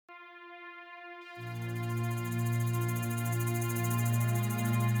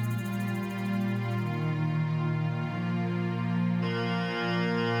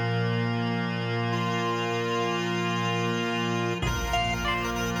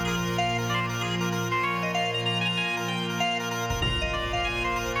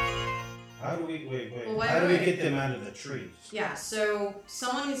do we get them out of the trees? Yeah, so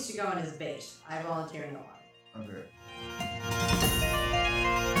someone needs to go on as bait. I volunteer in the water. Okay.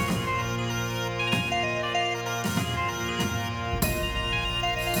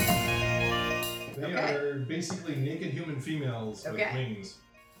 They are basically naked human females with wings.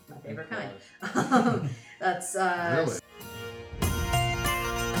 My favorite kind. That's Really?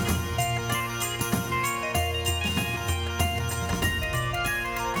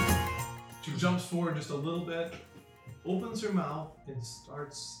 She jumps forward just a little bit, opens her mouth, and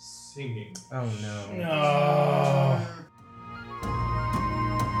starts singing. Oh no. No.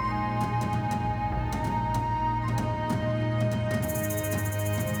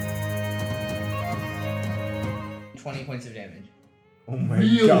 20 points of damage. Oh my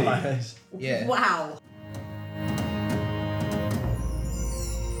Really? gosh. Yeah. Wow.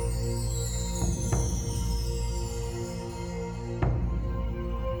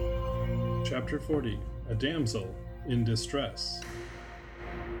 Chapter 40, A Damsel in Distress.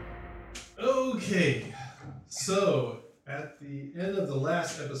 Okay, so at the end of the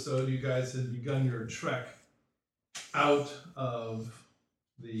last episode, you guys had begun your trek out of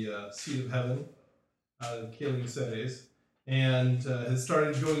the Seat of Heaven, out of Kaling Sedes, and had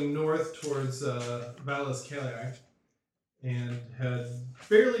started going north towards Valis Kaliak, and had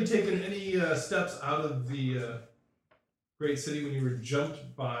barely taken any steps out of the great city when you were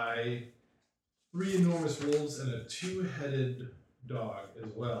jumped by 3 enormous wolves and a 2-headed dog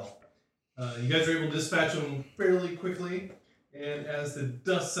as well. You guys are able to dispatch them fairly quickly, and as the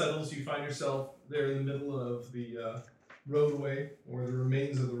dust settles, you find yourself there in the middle of the roadway, or the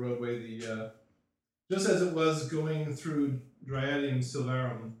remains of the roadway. Just as it was going through Dryadium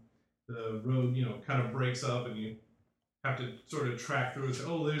Silvarum, the road, kind of breaks up, and you have to sort of track through and say,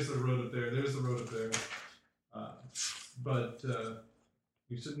 oh, there's the road up there, there's the road up there. But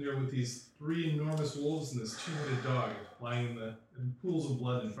you're sitting there with these 3 enormous wolves and this 2-headed dog lying in pools of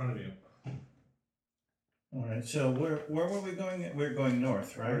blood in front of you. All right, so where were we going? We're going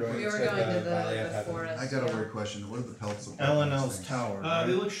north, right? We were going to the forest. I got a weird question. What are the pelts of L&L's tower. Right?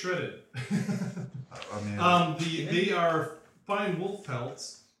 They look shredded. I mean, They are fine wolf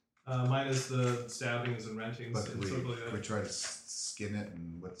pelts, minus the stabbings and rentings. but And we, stuff like that. we try to skin it,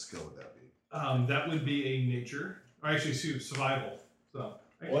 and what skill would that be? That would be a nature, or actually survival. So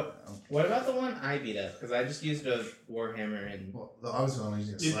What about the one I beat up? Because I just used a warhammer and Well, I was only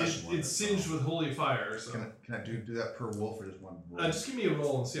using a slashing one. it's singed with holy fire. So Can I do that per wolf or just one wolf? just give me a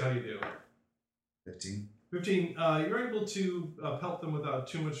roll and see how you do. 15. 15. You're able to pelt them without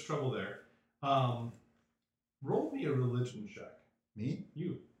too much trouble there. Roll me a religion check. Me?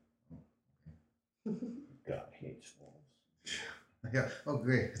 You. God hates wolves. Yeah. Oh,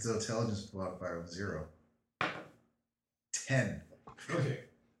 great. It's an intelligence modifier of 0. 10. Okay.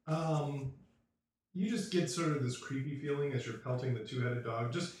 You just get sort of this creepy feeling as you're pelting the 2-headed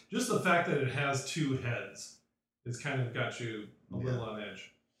dog. Just the fact that it has 2 heads has kind of got you a little on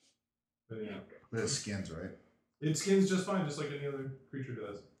edge. But yeah. But it skins, right? It skins just fine, just like any other creature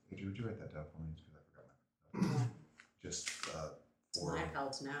does. Would you write that down for me? Because I forgot my Just It's 4. my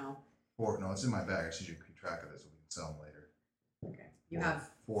pelt now. 4. No, it's in my bag. I should keep track of it so we can sell them later. Okay. You have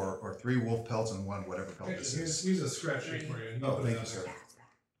 4 or 3 wolf pelts and 1 whatever pelt this is. Here's a scratch sheet for you. Oh, put thank it you, on sir. there.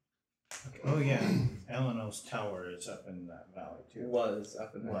 Oh yeah, L&L's tower is up in that valley too. was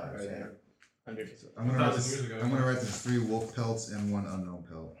up in that Was, right yeah. there. 100 I'm gonna write 1,000 this. years ago. I'm gonna write this 3 wolf pelts and 1 unknown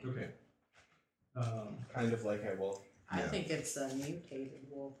pelt. Okay. Kind of like a wolf. I Yeah. think it's a mutated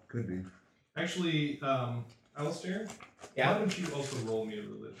wolf. Could be. Actually, Alistair, Yeah. why don't you also roll me a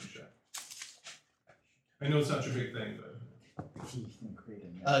religion check? I know it's not your big thing, but... Heath and Creed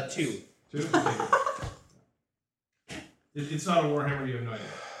and 2. 2? Okay. It's not a warhammer, you have no idea.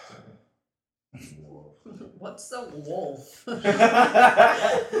 So. Wolf. What's a wolf?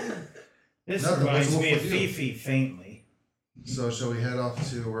 This No, reminds what's me of wolf with you? Fifi faintly. So shall we head off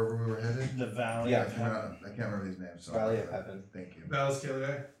to wherever we were headed? The valley. Yeah. of Heaven. I can't remember these names. So Valley of Heaven. Thank you. Valis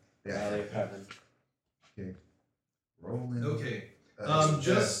Kaliak? Yeah. Valley of Heaven. Okay. Rolling. Okay.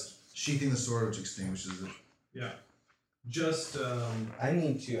 Just sheathing the sword, which extinguishes it. Yeah. Just, I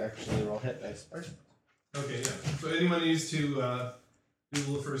need to actually roll hit dice first. okay, yeah. So anyone needs to do a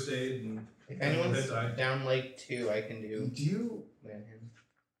little first aid and... If anyone's hit die. down like 2, I can do Do you, land him.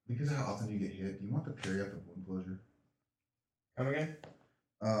 because of how often you get hit, do you want to parry up the wound closure? Come again?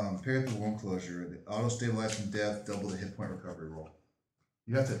 Parry up the wound closure. The auto stabilize from death, double the hit point recovery roll.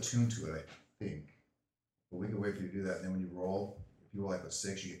 You have to attune to it, I think. But we can wait for you to do that, and then when you roll, if you roll like a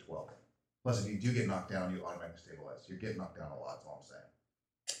 6, you get 12. Plus, if you do get knocked down, you automatically stabilize. You get knocked down a lot, that's all I'm saying.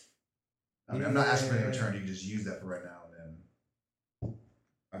 I mean, I'm not asking for any return, you can just use that for right now and then.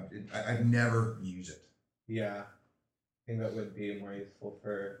 I'd never use it. Yeah. I think that would be more useful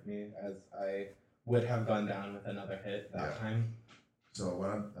for me, as I would have gone down with another hit that Yeah. time. So what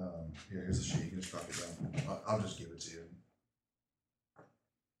I'm, here's the sheet, you can just drop it down. I'll just give it to you.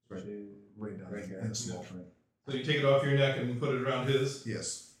 Right, right down Right here. in the small print. So you take it off your neck and put it around his.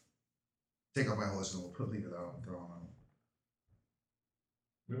 Yes. Take off my holes and we'll leave it out and throw them on.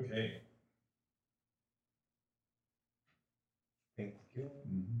 Okay. Thank you.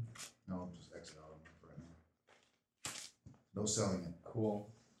 No, I'll just exit out of it right now. No selling it. Cool.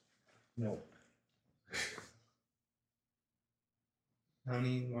 Nope. How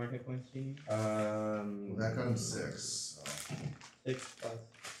many more hit points do you need? Well, that got him 6. So. 6 plus.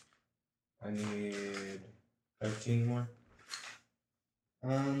 I need 13 more. I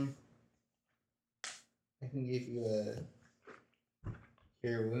can give you a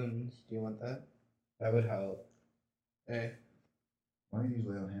cure wounds. Do you want that? That would help. Okay. Why don't you use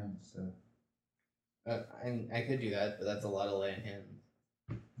lay on hands instead? I could do that, but that's a lot of lay on hands.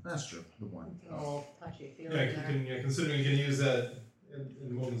 That's true. The one. It's a little touchy feely Yeah, there. considering you can use that in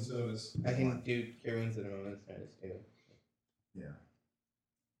a moment's notice. I can do cure wounds in a moment's notice too. Yeah.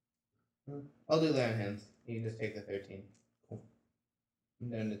 I'll do lay on hands. You can just take the 13. Cool. I'm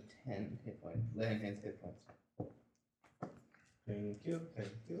down to 10 hit points. Lay on hands hit points. Thank you.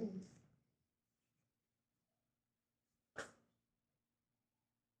 Thank you.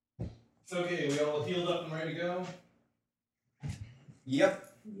 Okay, we all healed up and ready to go?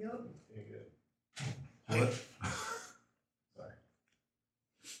 Yep. Yep. Okay, good. What? Sorry.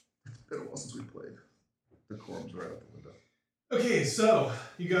 It's been a while since we played. The quorum's right out the window. Okay, so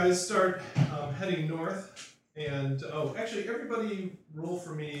you guys start heading north, and actually, everybody roll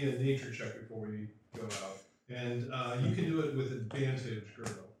for me a nature check before we go out, and you can do it with advantage,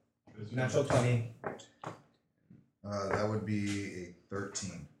 Gergo. Natural 20. That would be a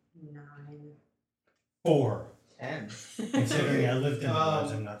 13. 9. 4. 10. Considering I lived in the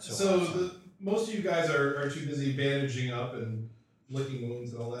woods, I'm not so. So awesome. most of you guys are too busy bandaging up and licking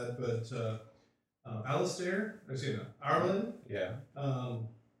wounds and all that, but Arlen, Yeah.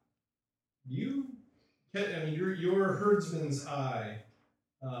 you can, your herdsman's eye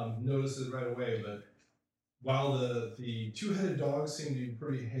notices right away, but while the two-headed dogs seem to be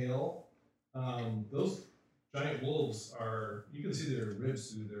pretty hale, those giant wolves you can see their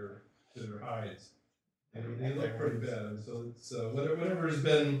ribs through their hides. They look pretty bad. So it's whatever has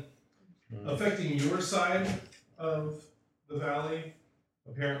been affecting your side of the valley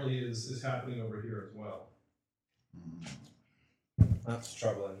apparently is happening over here as well. That's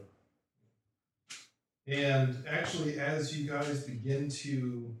troubling. And actually, as you guys begin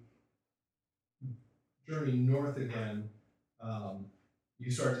to journey north again,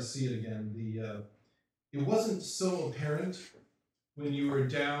 you start to see it again. It wasn't so apparent when you were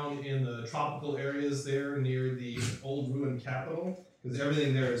down in the tropical areas there near the old ruined capital, because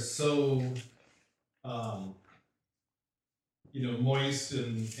everything there is so, moist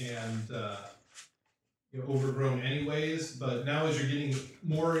and overgrown anyways. But now as you're getting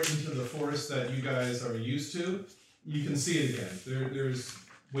more into the forest that you guys are used to, you can see it again. There's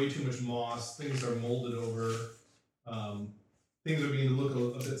way too much moss. Things are molded over. Things are beginning to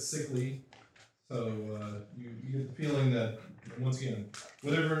look a bit sickly. So you get the feeling that, once again,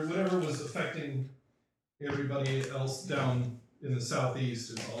 whatever was affecting everybody else down in the southeast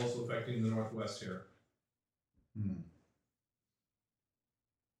is also affecting the northwest here.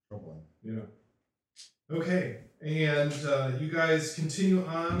 Troubling. Yeah. Okay, and you guys continue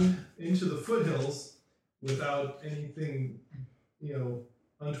on into the foothills without anything,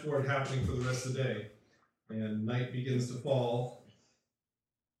 untoward happening for the rest of the day. And night begins to fall.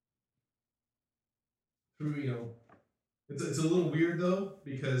 Through, it's a little weird though,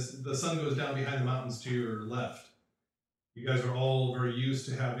 because the sun goes down behind the mountains to your left. You guys are all very used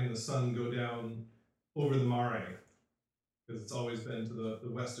to having the sun go down over the Mare, because it's always been to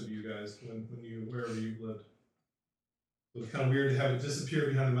the west of you guys wherever you've lived. So it's kind of weird to have it disappear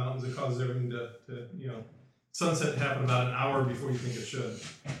behind the mountains. It causes everything to sunset to happen about an hour before you think it should.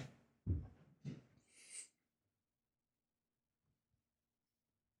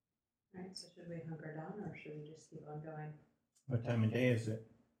 Alright, so should we hunker down or should we just keep on going? What time of day is it?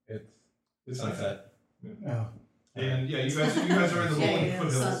 It's Sunset. Oh. And yeah, you guys are in the rolling The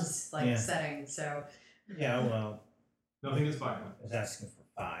foothills. sun's Yeah. setting, so Yeah, well, Nothing is violent. I was asking for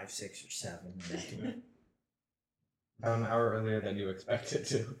 5, 6, or 7. About an hour earlier than you expected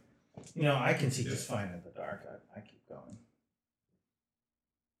to. I can see just fine in the dark. I keep going.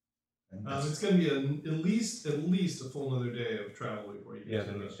 It's going to be at least a full another day of travel before you Yeah, get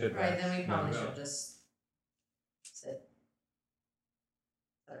to then we the. should. right, then we probably Yeah. should just sit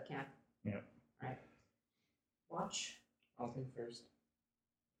at our camp. watch. I'll take first.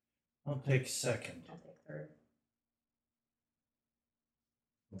 I'll take second. I'll take third.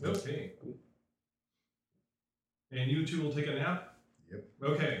 Okay. And you two will take a nap? Yep.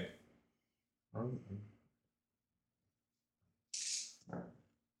 Okay.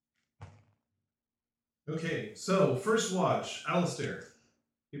 Okay, so first watch, Alistair.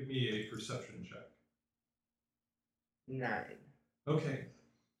 Give me a perception check. 9. Okay.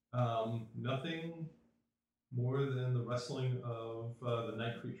 Nothing more than the rustling of the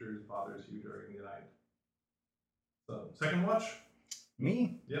night creatures bothers you during the night. So, second watch?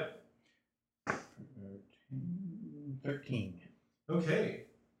 Me? Yep. 13. Okay.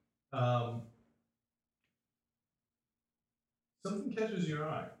 Something catches your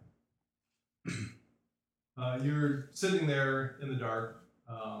eye. You're sitting there in the dark,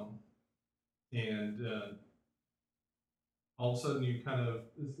 and all of a sudden you kind of,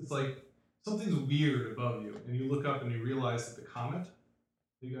 it's like something's weird above you, and you look up and you realize that the comet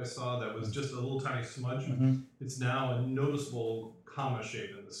that you guys saw that was just a little tiny smudge, it's now a noticeable comma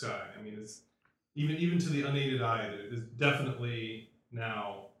shape in the sky. I mean, it's even to the unaided eye, it is definitely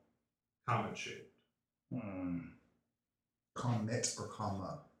now comet shaped. Comet or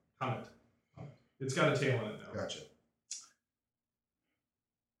comma? Comet. It's got a tail on it now. Gotcha.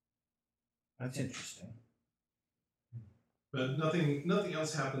 That's interesting. But nothing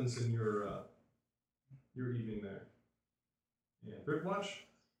else happens in your evening there. Yeah, third watch?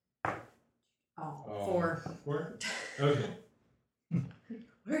 Oh, Oh. 4. 4? Okay.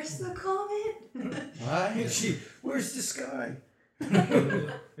 Where's the comet? Why? Where's the sky?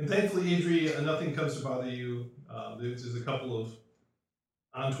 And thankfully, Adri, nothing comes to bother you. There's a couple of,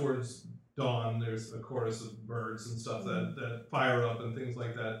 on towards dawn, there's a chorus of birds and stuff that fire up and things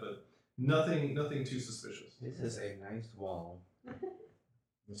like that, but nothing too suspicious. This is a nice wall.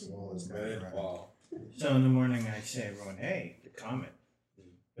 This wall is my Red friend. wall. So in the morning I say everyone, hey, the comet is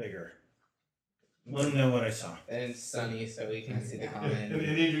bigger. Let them know what I saw. And it's sunny, so we can see the And comment.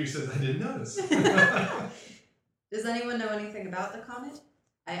 Adri says, I didn't notice. Does anyone know anything about the comet?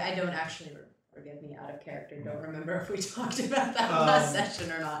 I don't actually, forgive me, out of character, don't remember if we talked about that last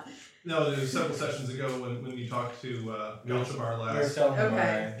session or not. No, there was several sessions ago when we talked to Yalshabar We were last, telling them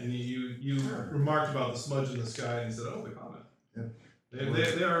Okay. and you remarked about the smudge in the sky, and you said, "Oh, the comet."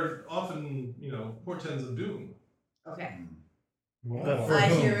 Yeah. They are often, portents of doom. Okay. But for I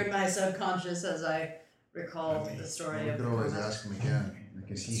whom? hear in my subconscious as I recall the story We of the could always comet. ask him again,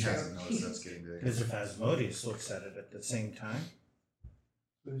 because he It's true. hasn't noticed that's getting big. Because if Asmodeus looks at it at the same time,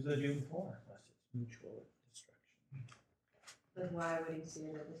 who's the doom for? Unless it's mutual destruction. But why would he see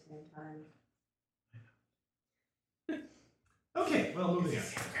it at the same time? Okay, well, moving on.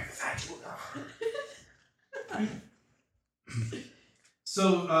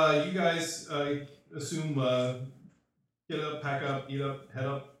 So you guys assume get up, pack up, eat up, head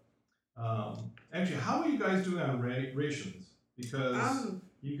up. Actually, how are you guys doing on rations? Because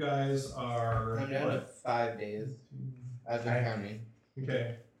you guys are I'm down to 5 days as of counting.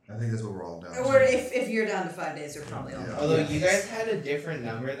 okay. I think that's what we're all down Or to. if you're down to 5 days, you're probably all Yeah. Although you guys had a different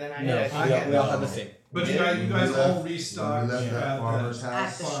number than I No, did. I I think had- we all had the same. But you When guys we all left- restocked When we left at that farmer's at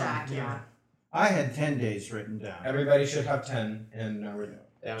house, the farm, shack, yeah. yeah. I had 10 days written down. Everybody should have 10, and now we're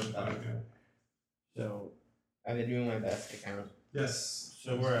down to 5. Okay. So I've been doing my best to count. Yes.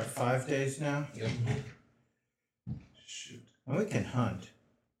 so we're at 5 days now? Shoot. And we can hunt.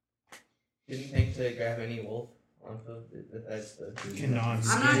 Didn't think to grab any wolf off of that's the. We cannot.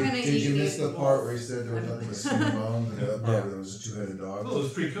 I'm not gonna Did eat you miss the the part wolf. where he said there was nothing but skin bones, and the other part where there was a two-headed Oh, it dog?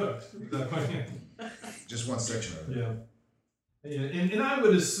 was pre-cooked. Just one section of it. Yeah. And I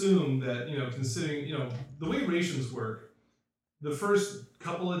would assume that, considering, the way rations work, the first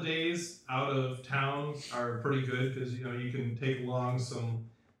couple of days out of town are pretty good because, you can take along some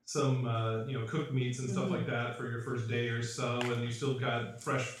cooked meats and stuff like that for your first day or so, and you still got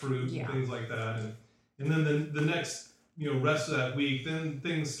fresh fruit Yeah. and things like that. And then the next, rest of that week, then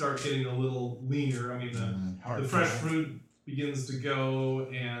things start getting a little leaner. I mean, the fresh fruit begins to go,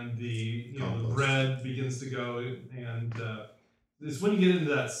 and the Compost. bread begins to go, and it's when you get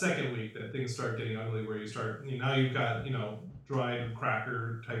into that second week that things start getting ugly, where you start now you've got dried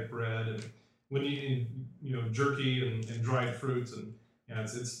cracker type bread, and when you jerky and dried fruits, and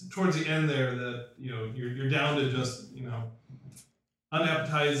it's towards the end there that you're down to just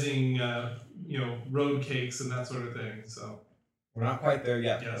unappetizing road cakes and that sort of thing. So We're not quite there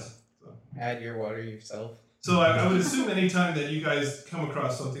yet. yes. So. Add your water yourself. So I would assume anytime that you guys come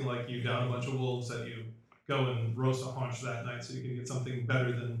across something like you down a bunch of wolves, that you go and roast a haunch that night so you can get something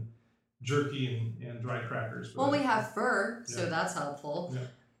better than jerky and dried crackers. But, Well, we have fur, so Yeah. that's helpful.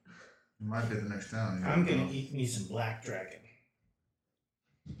 It might be the next town. you I'm never gonna know. eat me some black dragon.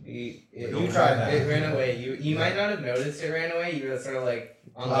 You don't tried. try It that. ran away. You might not have noticed it ran away. You were sort of like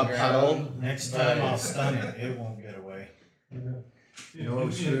on the I'll ground. puddle. Next time Right. I'll stun it. It won't get away. You know what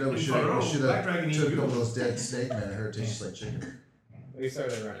we should have? We should have took a couple of those dead snake men and her tastes like chicken. We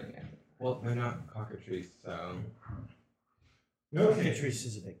started running it. Well, they're not cockatrice, so. Okay. Patrice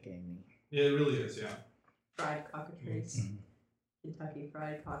is a bit gamey. Yeah, it really is. Yeah. Fried cockatrice. Mhm. Kentucky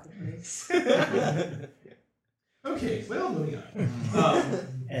fried cockatrice. Okay. Well, moving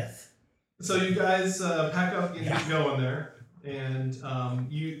on. F. So you guys pack up and get going there, and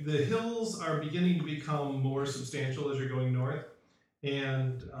the hills are beginning to become more substantial as you're going north,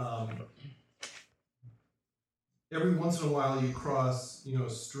 and every once in a while you cross,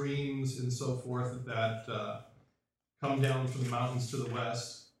 streams and so forth that come down from the mountains to the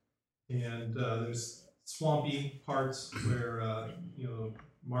west, and there's swampy parts where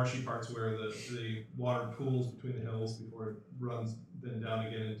marshy parts where the water pools between the hills before it runs then down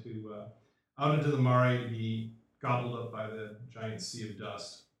again into out into the Mare to be gobbled up by the giant sea of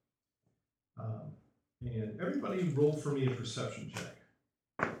dust. And everybody roll for me a perception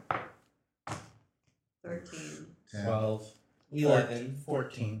check. 13. 10. 12. 11.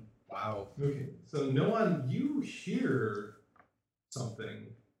 14. Wow. Okay, so Noan, you hear something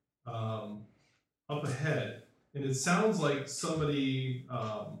up ahead, and it sounds like somebody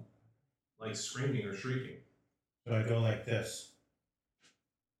like screaming or shrieking. So I go like this.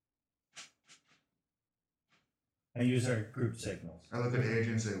 I use our group signals. I look at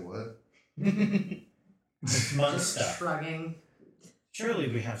Adrian and say, what? It's monk Just stuff. shrugging. Surely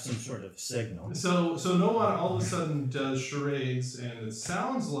we have some sort of signal. So Noan all of a sudden does charades, and it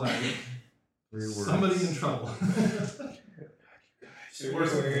sounds like 3 words. somebody in trouble. Three Or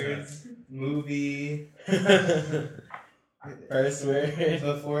something like that. words. Movie. First word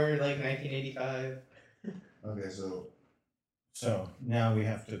before like 1985. Okay, so So now we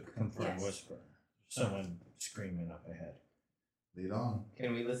have to confirm Yes. whisper. Someone screaming up ahead. lead on.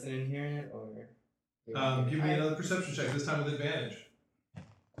 Can we listen in hearing it or? Give me another perception check, this time with advantage.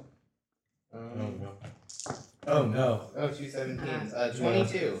 Oh no. Oh, 2 17s.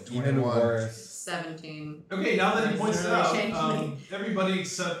 22. Even 21. worse. 17. Okay, now that he points it out, Really everybody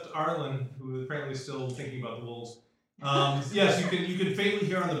except Arlen, who is apparently still thinking about the wolves. Yes, you can faintly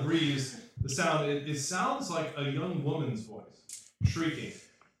hear on the breeze the sound. It sounds like a young woman's voice, shrieking.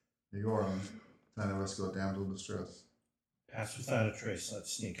 Here you are. Time of us go down to distress. Pass without a trace.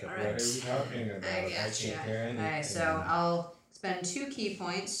 Let's sneak up. All What right. are you talking about? I guess, can't yeah. hear anything. Alright, so I'll spend 2 key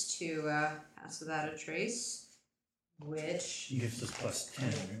points to pass without a trace, which. She gives us plus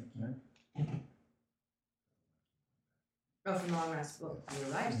 10, right? Oh, from the long rest. Well, you're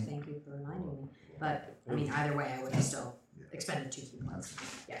right. Thank you for reminding me. But, I mean, either way, I would have still expended 2 key points.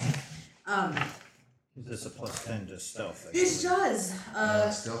 Yeah. Gives us a plus 10 to stealth. I It believe. does.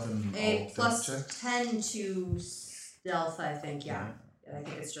 Stealth and A all plus death checks. 10 to stealth, I think, yeah. I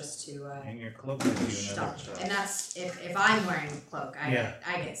think it's just to And your cloak gives you another stealth. stealth. And that's if I'm wearing a cloak, Yeah.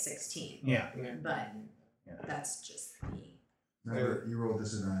 I get 16. Yeah. But Yeah. that's just me. Remember, you roll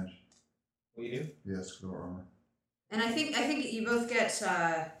disadvantage. We do? Yes, for armor. And I think you both get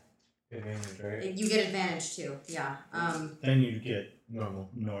Advantage, right? you get advantage too. Yeah. Then you get Normal.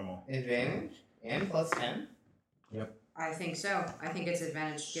 normal. Advantage? And plus 10? I think so. I think it's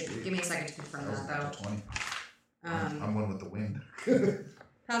advantage. Give me a second to confirm That was that about though. 20. Um, I'm one with the wind.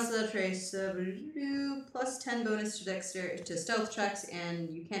 Pass without trace. Plus 10 bonus to dexter to stealth checks, and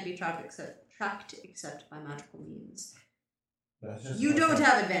you can't be tracked except by magical means. That's just You don't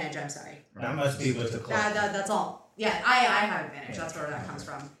have advantage. I'm sorry. That must be with the cloak. That's all. Yeah, I have advantage. That's where that comes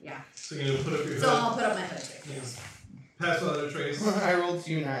from. Yeah. So you're gonna put up your So hood. I'll put up my hood too. Yes. Pass without a trace. I rolled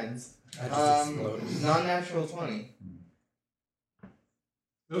 2 9s. I just exploded. Non-natural 20.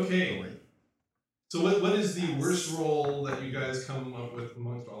 Okay. Oh, wait. So what is the worst roll that you guys come up with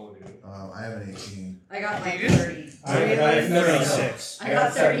amongst all of you? I have an 18. I got like You 30. I have 36. I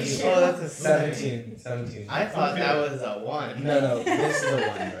got 32. Oh, that's a 17. 17. I thought Okay. that was a 1. No, this is a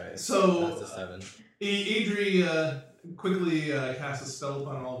 1, right? So That's a 7. Adri quickly casts a spell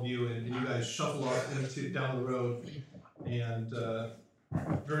upon all of you, and you guys shuffle off down the road, and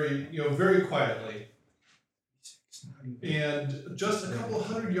very quietly. And just a couple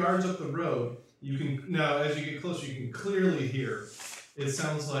hundred yards up the road, you can now, as you get closer, you can clearly hear. It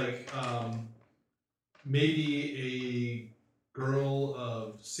sounds like maybe a girl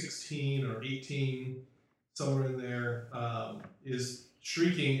of 16 or 18, somewhere in there, is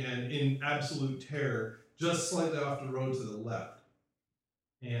shrieking and in absolute terror, just slightly off the road to the left.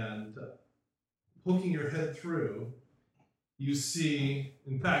 And poking your head through, you see,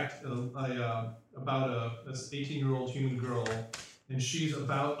 in fact, about this 18-year-old human girl, and she's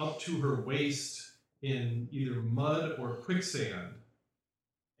about up to her waist in either mud or quicksand.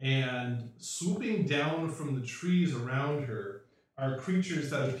 And swooping down from the trees around her are creatures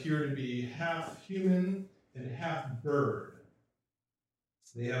that appear to be half human and half bird.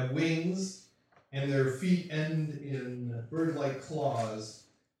 They have wings, and their feet end in bird-like claws,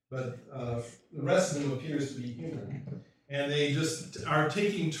 but the rest of them appears to be human. And they just are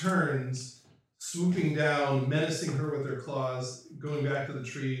taking turns, swooping down, menacing her with their claws, going back to the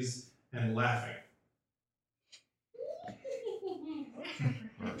trees, and laughing.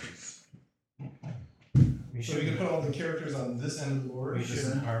 So we can put all the characters on this end of the board. We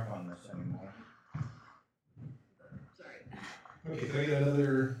shouldn't harp on this anymore. Sorry. Okay, can I get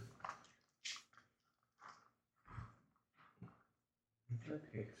another?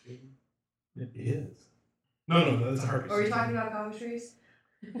 It is. No, that's a harpy. Are we talking about comic trees?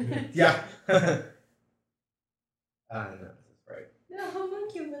 Yeah. No, this is right. No,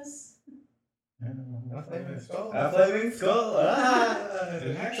 homunculus. A flaming skull. A flaming skull.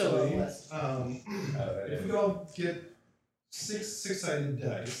 And actually, if we could all get six-sided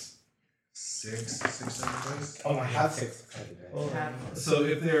dice. Six-sided dice? Oh, I have 6 sided dice. So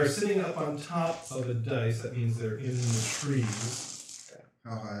if they're sitting up on top of a dice, that means they're in the trees.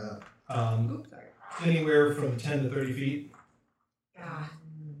 How high up? Oops, sorry. Anywhere from 10 to 30 feet. God.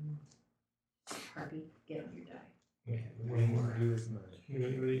 Harpy, get on your die. Okay,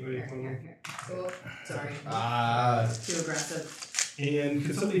 Here. Cool. Sorry. Too aggressive. And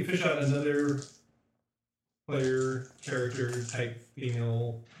could somebody fish out another player, character, type,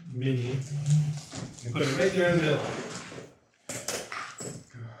 female, mini, and put it right there in the middle?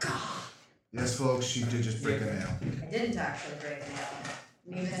 Yes, folks, she did just break a nail. I didn't actually break it down.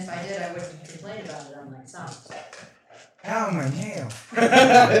 And even if I did, I wouldn't complain about it on my sound. Ow, my nail.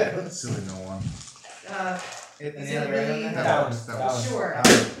 Silly no one. Hit the Is nail it right on really- the head. That one. That was- Sure.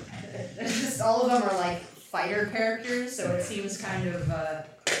 Just all of them are like fighter characters, so it seems kind of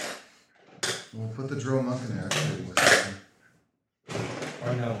We'll put the drill monk in there. Actually, with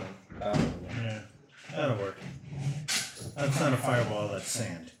Or no one. That one. Yeah, that'll work. That's not a fireball, that's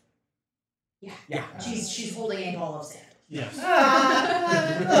sand. Yeah. she's holding a ball of sand. Yes. What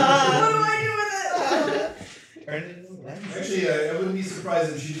do I do with it? Turn it into a lens. Actually, I wouldn't be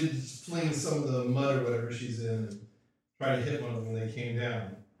surprised if she did fling some of the mud or whatever she's in and try to hit one of them when they came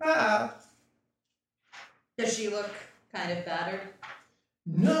down. Does she look kind of battered?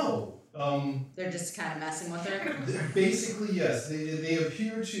 No. They're just kind of messing with her. Basically, yes. They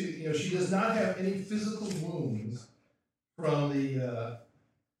appear to, she does not have any physical wounds from the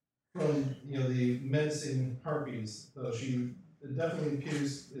menacing harpies, though she definitely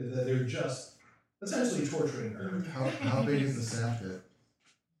appears that they're just essentially torturing her. how big is the sand pit?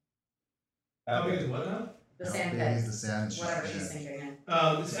 How big is what now? The How sand big pit. is the sand? Whatever she's thinking in.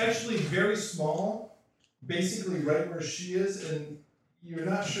 It's actually very small, basically right where she is, and you're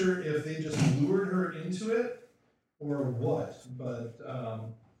not sure if they just lured her into it or what, but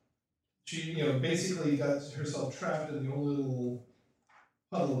she, basically got herself trapped in the only little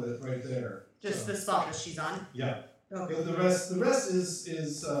puddle of it right there. Just So, the spot that she's on. yeah. Okay. The rest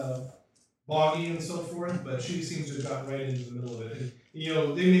is boggy and so forth, but she seems to have gotten right into the middle of it. And,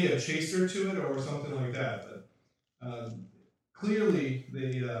 they may have chased her to it or something like that, but clearly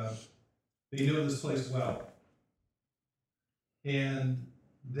they know this place well. And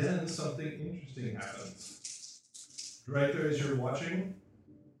then something interesting happens. Right there as you're watching,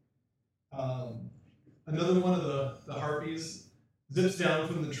 another one of the harpies zips down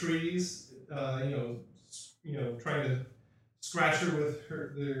from the trees, trying to scratch her with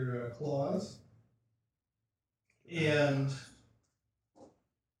their claws. And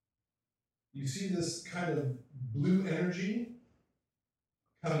you see this kind of blue energy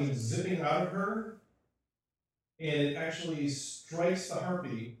coming zipping out of her, and it actually strikes the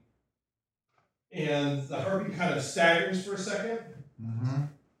harpy, and the harpy kind of staggers for a second, Mm-hmm.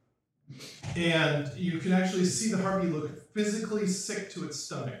 and you can actually see the harpy look physically sick to its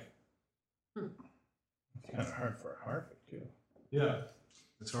stomach. It's kind of hard for a harpy, too. Yeah.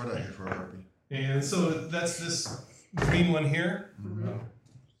 It's hard out here for a harpy. And so that's this green one here. Mm-hmm.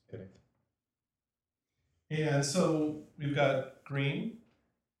 And so we've got green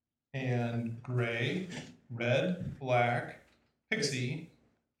and gray, red, black, pixie,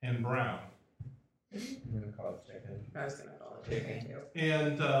 and brown. I'm gonna call it chicken. I was gonna call it chicken too.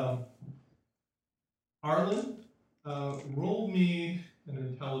 And Arlen, roll me an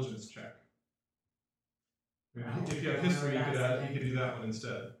intelligence check. If you have history, you could do that one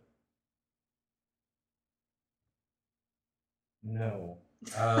instead. No.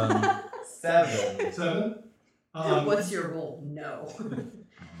 7. 7. What's your roll? No.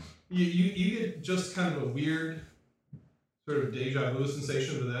 You get just kind of a weird sort of deja vu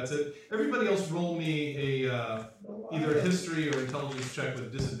sensation, but that's it. Everybody else roll me a either a history or intelligence check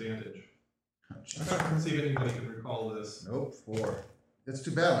with disadvantage. See if anybody can recall this. Nope, 4. It's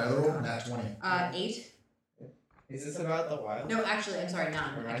too bad. My other roll, nat 20. 8. Is this about the wild? No, actually, I'm sorry, 9.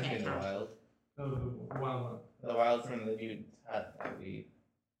 I Reminds me can't of the count. wild. Oh, the wild one. The wild from the dude's hut that we.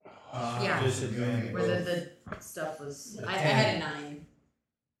 Yeah. Disadvantage. Where the stuff was. I had a 9.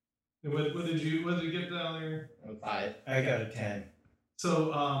 And what did you get down there? 5. I got a 10.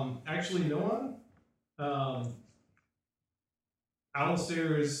 So actually, Noah,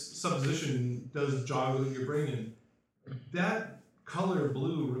 Alistair's supposition does jog with your brain, and that color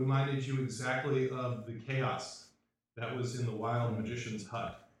blue reminded you exactly of the chaos that was in the wild magician's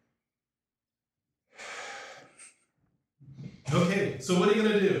hut. Okay, so what are you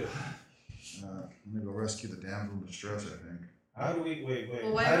gonna do? I'm gonna go rescue the damsel in distress, I think. How do we wait?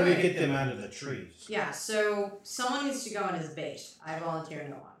 Well, wait, How do we wait. get them out of the trees? Yeah, so someone needs to go on his bait. I volunteer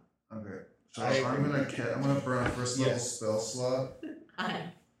no one. Okay. So I I'm gonna burn a first level Yes. spell slot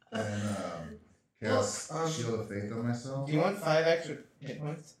Hi. and cast Well, Shield of Faith on myself. Do you want 5 extra hit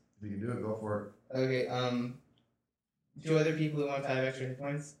points? If you can do it, go for Okay, 2 other people who want 5 extra hit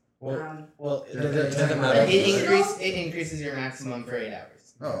points? Well, Yeah, it yeah, doesn't yeah. matter. It increases your maximum for 8 hours.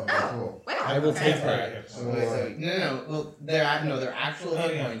 it. Oh, okay, Oh. cool. Wow. I will okay. take that. So, Wait, so, no. Well, they're actual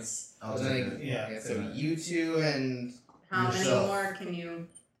hit Oh, yeah. points. I'll And then take they- it. Yeah. okay, so you 2 and How many Yourself. more can you?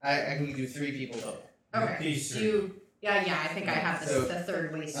 I can do 3 people total. Okay. These Do three. you? Yeah. I think I have So, the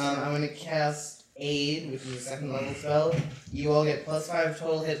third waste. I'm gonna cast Aid, which is a 2nd level spell. You all get +5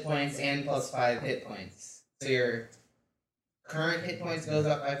 total hit points and +5 hit points. So your current hit points goes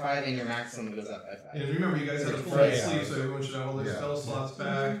up by 5 and your maximum goes up by 5. And remember, you guys had a full Right. night's sleep, so everyone should have all their Yeah. spell slots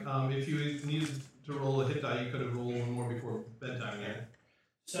back. If you needed to roll a hit die, you could have rolled one more before bedtime again.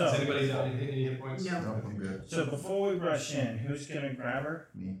 Is So, anybody down any hit points? No. Nope, I'm good. so before we rush in, who's gonna grab her?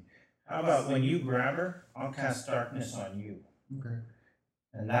 Me. How about when you grab her, I'll cast darkness on you. Okay.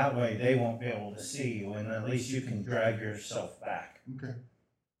 And that way they won't be able to see you, and at least you can drag yourself back. Okay.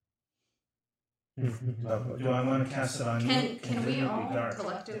 Do I want to cast it on you? Can we Continue to be all dark.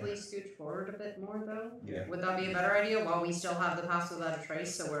 collectively scooch forward a bit more though? Yeah. Would that be a better idea while we still have the pass without a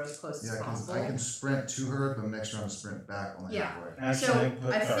trace, so we're as close Yeah, as possible? I can sprint to her, but next round sprint back only Yeah. halfway. So Actually,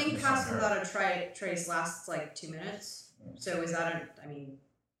 put I think darkness pass on her. without a trace lasts like 2 minutes. So is that in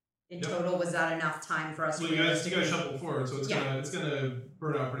Yep. total, was that enough time for us So to you guys shuffle forward, so Yeah. it's gonna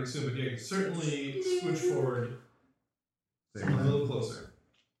burn out pretty soon. But yeah, certainly switch forward Save a that. little closer.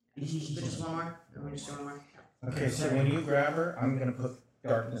 But just one more? Can we just do one more? Okay, so when you grab her, I'm gonna put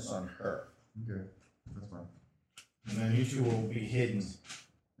darkness on her. Okay, that's fine. And then you two will be hidden.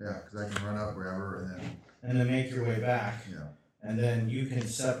 Yeah, because I can run up, grab her, and then, And then make your way back. yeah. And then you can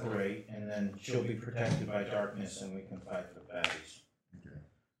separate, and then she'll be protected by darkness, and we can fight the baddies. Okay.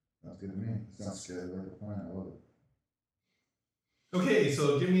 Sounds good to me. Sounds good. I like the plan. I love it. Okay,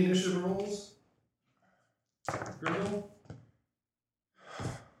 so give me initiative rolls. Grimble.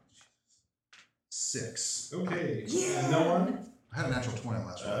 6. Okay. Yeah. No one. I had a natural 20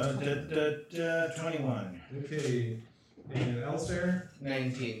 last round. 21. Okay. And Alistair,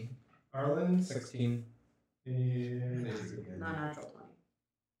 19. Arlen, 16. and Adrian. Not natural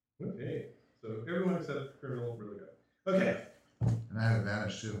 20. Okay. So everyone except Grimble, really good. Okay. And I had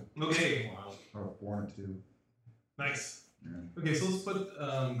advantage too. Okay. Wow. I was 4 and 2. Nice. Yeah. Okay, so let's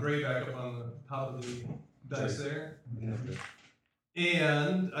put Gray back up on the top of the dice there.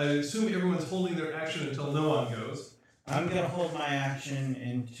 And I assume everyone's holding their action until no one goes. I'm gonna hold my action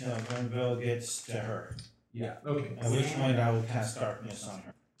until Grenville gets to her. Okay. At which point I will cast darkness on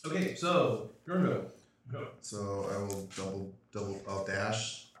her. Okay, so Gurnville, go. So I will I'll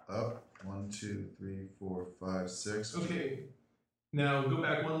dash up. 1, 2, 3, 4, 5, 6. Okay. Now go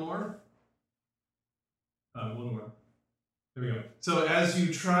back one more. One more. There we go. So as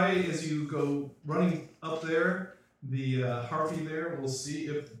you go running up there, the harpy there will see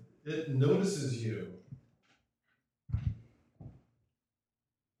if it notices you.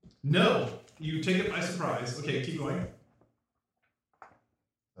 No, you take it by surprise. Okay, keep going.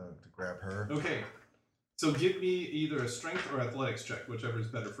 To grab her. Okay, so give me either a strength or athletics check, whichever is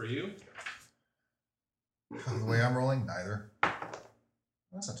better for you. The way I'm rolling, neither.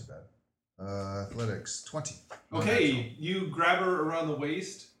 That's not too bad. Athletics 20. Okay, you grab her around the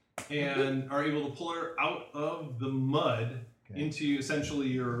waist and are able to pull her out of the mud Okay. into essentially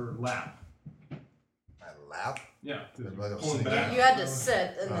your lap. My lap. Yeah, Everybody else pulling sitting back. You had to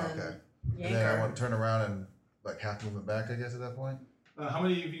sit and Oh, then okay. yank And then I her. want to turn around and like half movement back, I guess, at that point. How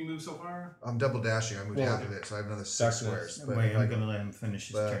many have you moved so far? I'm double dashing. I moved Well, half of it, so I have another 6 darkness. squares. But Wait, if I'm I gonna go let him finish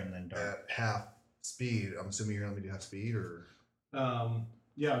his but turn then dark. at half speed, I'm assuming you're gonna let me do half speed, or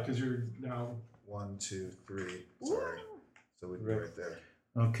Yeah, because you're now. 1, 2, 3. Sorry. So we'd be right there.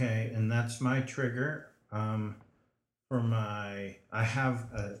 Okay, and that's my trigger. I have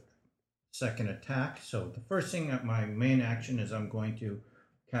a second attack. So the first thing at my main action is I'm going to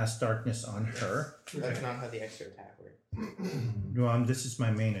cast darkness on her. That's not how the extra attack works. Well, this is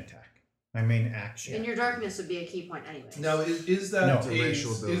my main attack. My main action. And your darkness would be a key point anyway. Now, is that No. a, It's a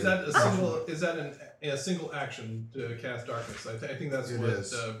racial ability. is that a single is that a single action to cast darkness? I think that's It what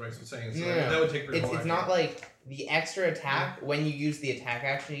is. Bryce was saying. So No. that would take. It's not like the extra attack. When you use the attack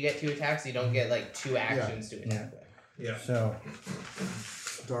action, you get 2 attacks. You don't get like 2 actions to attack with. Yeah. So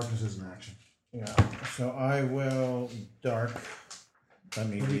Darkness is an action. yeah. So I will dark. Let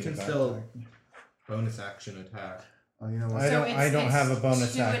me Well, you read can about still- dark. Bonus action attack. Oh, you know what? I don't have a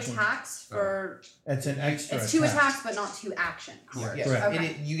bonus 2 action. attacks for. It's an extra. It's 2 attack. attacks, but not 2 actions. Correct. Yes. Correct.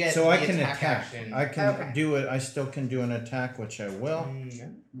 Okay. You get So the I can attack attack. action. I can Okay. do it. I still can do an attack, which I will.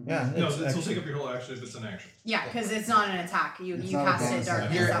 Yeah. No, it's this will actually- take up your whole action if it's an action. Yeah, because it's not an attack. You It's you not a casted bonus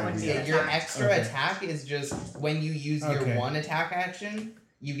darkness. action. That wouldn't be an Your attack. extra Okay. attack is just when you use your Okay. 1 attack action,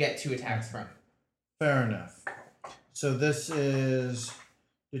 you get 2 attacks from it. Fair enough. So this is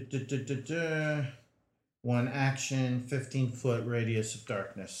 1 action, 15-foot radius of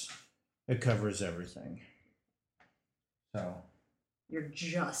darkness. It covers everything. So You're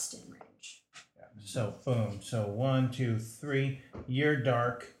just in range. so boom. So 1, 2, 3. You're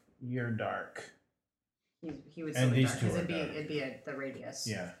dark. You're dark. He would And still be these dark two because are dark. it'd be the radius.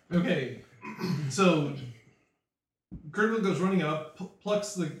 Yeah. Okay, so Gurdle goes running up,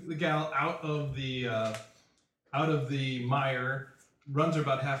 plucks the gal out of the mire, runs her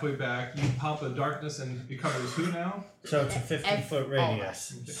about halfway back. You pop a darkness and it covers who now? So it's a 15-foot radius.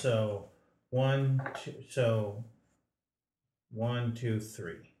 us. Okay. So 1, 2. So 1, 2,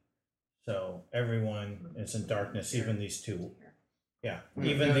 3. So everyone is in darkness. Even these two. Yeah.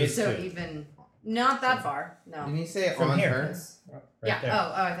 Even these So two. even not that far. No. Didn't you say From on here. her? Right Yeah. there.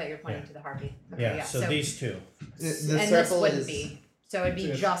 Oh, I thought you were pointing Yeah. to the harpy. Okay, Yeah. So these two. The and circle this wouldn't is be. So it'd be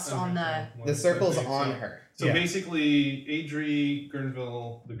So it's just on the. under- the circle's so- on her. So Yeah. basically, Adri,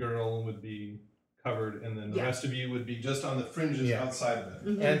 Gurnville, the girl would be covered, and then the Yeah. rest of you would be just on the fringes Yeah. outside of it.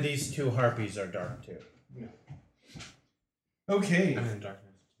 Mhm. And these two harpies are dark too. Okay. I'm in darkness.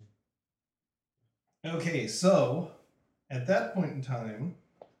 Okay, so at that point in time,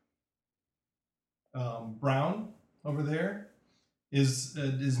 Brown over there is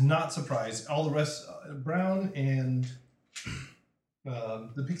not surprised. All the rest, Brown and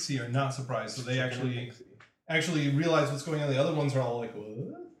the pixie are not surprised. So they actually realize what's going on. The other ones are all like,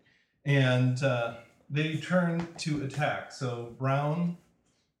 what? And they turn to attack. So Brown,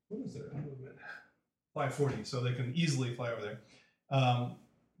 what is their movement? 540, so they can easily fly over there.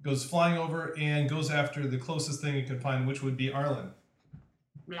 Goes flying over and goes after the closest thing it can find, which would be Arlen.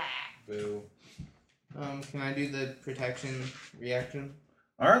 Blah. Boo. Can I do the protection reaction?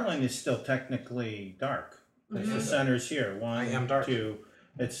 Arlen is still technically dark. Because the Mhm. center's here. 1, I am dark. 2.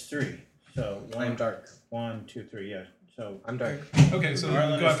 It's 3. So I am dark. 1, 2, 3. Yeah. So I'm dark. Okay, so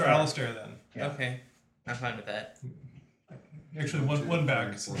Arlen go is after dark. Alistair then. Yeah. Okay. I'm fine with that. Actually, one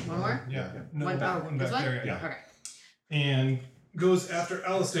back. One more? Yeah. No, One, oh, one this back one? there. Yeah. Okay. And goes after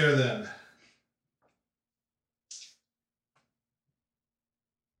Alistair then.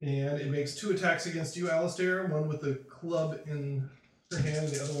 And it makes 2 attacks against you, Alistair. One with the club in her hand,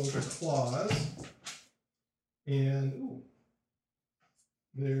 the other one with her claws. And ooh,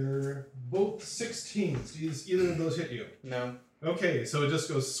 they're both 16s. Does either of those hit you? No. Okay, so it just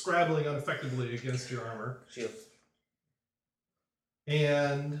goes scrabbling ineffectively against your armor. Shield.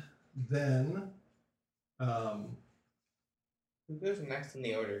 And then, Who goes next in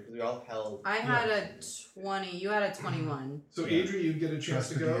the order? Because we all held. I had a 20. You had a 21. so Adri, you get a chance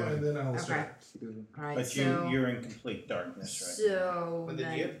to go, Yeah. and then Alistair. Okay. All right. but so you're in complete darkness right so When did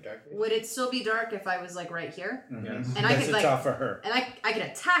then, you have darkness? would it still be dark if I was like right here? now. Yes. Mhm. And I Because could, it's like- off of her. And I could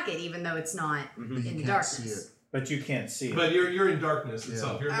attack it even though it's not Mhm. in can't darkness. see it. But you can't see it. But you're in darkness Yeah.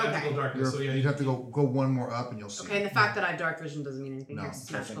 itself. You're in Okay. magical darkness, so yeah, You'd have to go one more up and you'll see. Okay, and the fact that I have dark vision doesn't mean anything No, here 'cause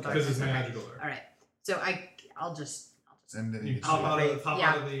it's magical doesn't, darkness. because it's Okay. magical dark. All right. So I'll just And then You you pop can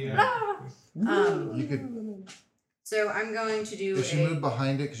out of the. Ah! you could. So I'm going to do If she a moved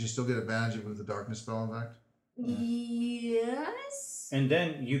behind it, because you still get advantage of the darkness spell effect. yes. And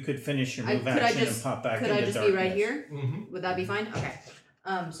then you could finish your I- move could I action just- and pop back Could into I just darkness. be right here? Mm-hmm. Would that be fine? Okay.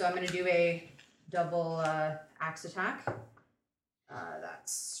 So I'm gonna do a double axe attack.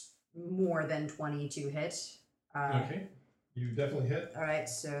 That's more than 20 to hit. Okay. You definitely hit. All right,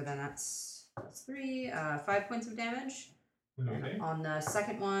 so then that's 3, 5 points of damage. Okay. And on the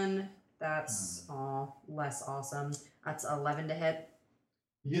second one, that's less awesome. That's 11 to hit.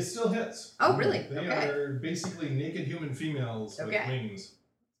 It still hits. Oh, really? They Okay. are basically naked human females with Okay. wings.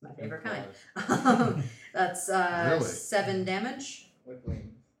 My favorite kind. That's Really? 7 damage. With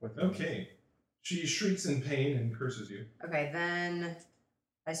wings. Okay. She shrieks in pain and curses you. Okay, then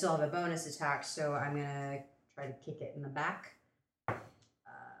I still have a bonus attack, so I'm gonna try to kick it in the back.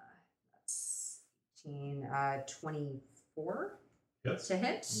 That's 18, 24 Hits. to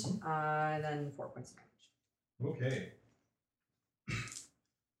hit. Mhm. Then 4 points of damage. Okay.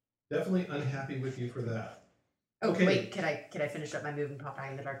 Definitely unhappy with you for that. Oh Okay. wait, could I finish up my move and pop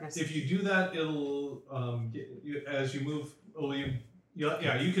out in the darkness? If you do that, it'll get you as you move. Oh,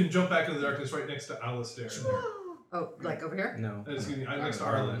 yeah, you can jump back into the darkness right next to Alistair. Oh, like over here? No. Excuse me, next to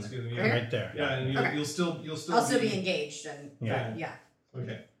Arlen. Excuse me. Right here? Right there. Yeah, and Okay. you'll still I'll still be engaged and Yeah. yeah.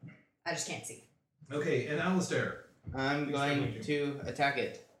 Okay. I just can't see. Okay, and Alistair. I'm Please going don't to attack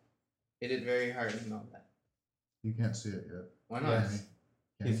it. Hit it very hard and all that. You can't see it yet. Why not? Yes.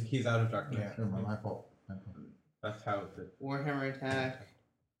 Can you? He's out of darkness. Yeah. Never mind, my fault. My fault. That's how the Warhammer attack.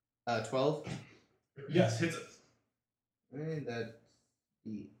 12. Yes, hits it. And that's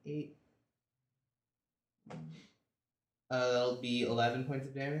the 8. That'll be 11 points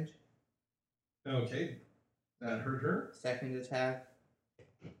of damage. Okay, that hurt her. Second attack.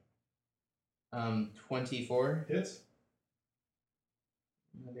 24. Hits.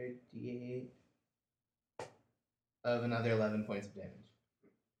 Another d8 of another 11 points of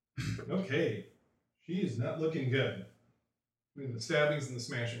damage. Okay, she's not looking good. I mean, the stabbings and the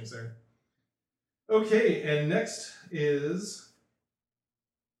smashings there. Okay, and next is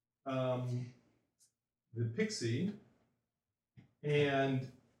the pixie, and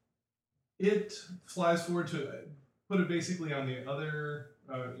it flies forward to put it basically on the other,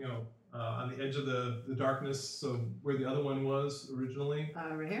 on the edge of the darkness, so where the other one was originally.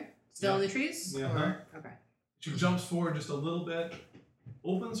 Right here? Still in the trees? Yeah. Or- okay. She jumps forward just a little bit,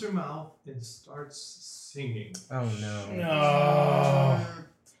 opens her mouth, and starts singing. Oh no. No.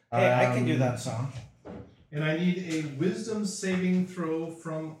 Hey, I can do Um, that song. And I need a wisdom saving throw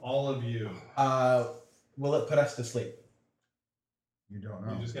from all of you. Will it put us to sleep? You don't You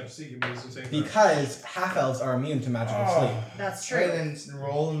know. just have to see, give me a wisdom saving throw. Because half elves are immune to magical Oh. sleep. That's Try true. then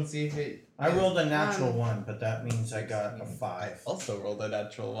roll and see if it. I rolled a natural one, but that means I got a 5. Also rolled a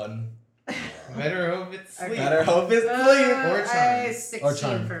natural one. Better hope it's Okay. sleep. Better hope it's sleep. Or charm. 16 Or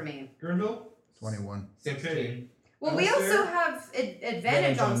charm. for me. Gurnville? 21. 16. Well, we Alistair? also have advantage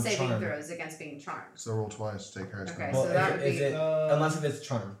Advantage on on saving charm. throws against being charmed. So roll twice, take highest Okay, number. so that would is be- it unless if it's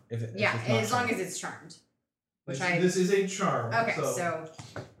charm. If Yeah, it's not as long charm. as it's charmed. Which This is a charm. Okay, so so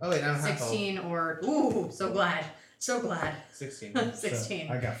Oh wait, I'm half 16 or ooh, so glad. So glad. 16. 16.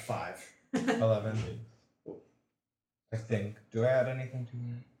 I got 5. 11. I think. Do I add anything to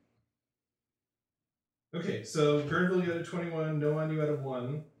it? Okay, so Gurnville, you had a 21. Noan, you had a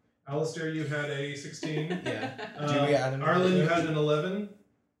 1. Alistair, you had a 16. Yeah. Do we add anything Arlen, to you it? had an 11.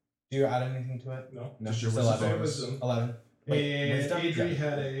 Do you add anything to it? No. No, Just your just wisdom 11. Wisdom. 11. Wait, And wisdom? Adri Yeah.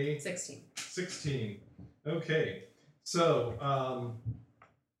 had a 16. 16. Okay, so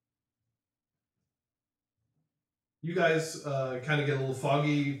you guys kind of get a little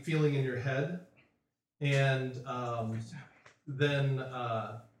foggy feeling in your head, and then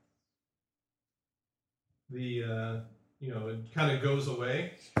it kind of goes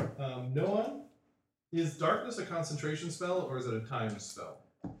away. Noah, is darkness a concentration spell or is it a time spell?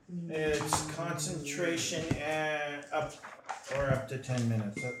 It's concentration and up to 10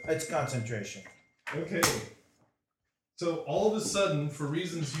 minutes. It's concentration. Okay. So all of a sudden, for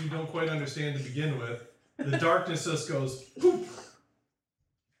reasons you don't quite understand to begin with, the darkness just goes poof.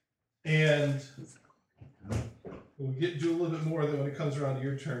 And we'll do a little bit more when it comes around to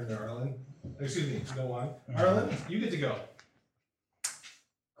your turn there, Arlen. Excuse me, go on. Arlen, you get to go.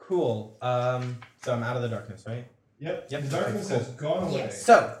 Cool. So I'm out of the darkness, right? Yep. Yep, The darkness cool. has gone away. Yes.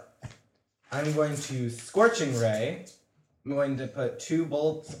 So I'm going to Scorching Ray. I'm going to put 2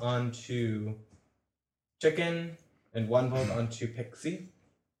 bolts onto Chicken and 1 bolt onto Pixie.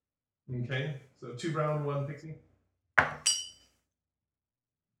 Okay. So 2 brown, 1 pixie.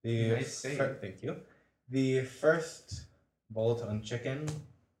 Nice save. Thank you. The first bolt on Chicken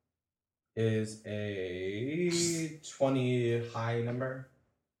is a 20 high number,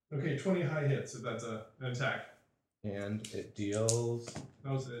 Okay, 20 high hits if that's an attack. and it deals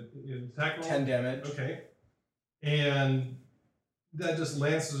That was an attack roll? 10 damage. Okay. And that just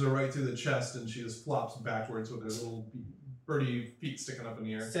lances her right through the chest, and she just flops backwards with her little birdie feet sticking up in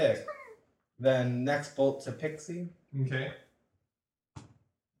the air. Sick. Then next bolt to Pixie, Okay.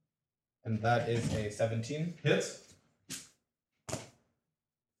 and that is a 17. Hits.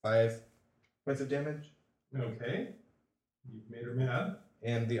 5 points of damage. Okay. You've made her mad.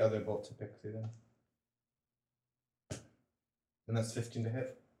 And the other bolt to Pixie then. And that's 15 to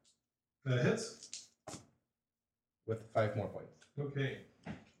hit That hits. with 5 more points. Okay.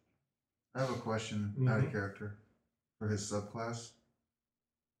 I have a question out of character for his subclass.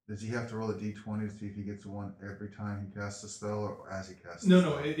 Does he have to roll a d20 to see if he gets one every time he casts a spell, or as he casts? No, a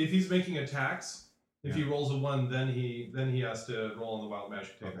no. spell? If he's making attacks, if he Yeah. rolls a 1, then he has to roll on the wild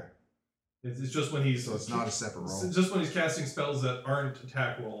magic table. Okay. It's just when he's So it's not a separate roll. Just when he's casting spells that aren't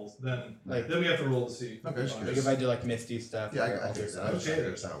attack rolls, then Like, we have to roll to see. Okay, just like curious. if I do like Misty stuff. Yeah, or I Alter get that. stuff. I was just Okay.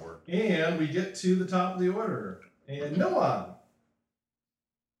 curious how it worked. And we get to the top of the order. And Noan.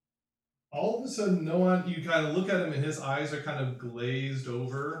 All of a sudden, Noan, you kind of look at him and his eyes are kind of glazed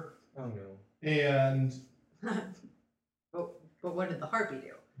over. Oh no. And but what did the harpy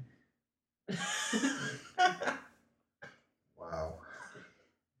do? Wow.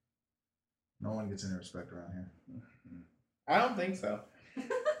 No one gets any respect around here. I don't think so.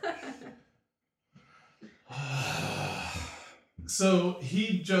 so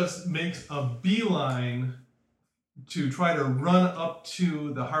he just makes a beeline to try to run up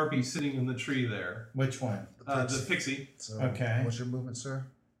to the harpy sitting in the tree there. Which one? The pixie. So, Okay. What's your movement, sir?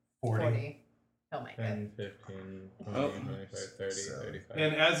 40. He'll make it. 10, 15, 20, Oh. 25, 30, So- 35.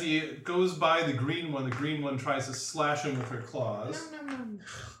 And as he goes by the green one tries to slash him with her claws.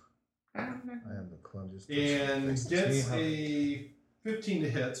 I am the clumsiest. And person. gets a 15 to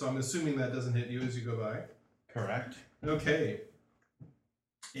hit, so I'm assuming that doesn't hit you as you go by. Correct. Okay.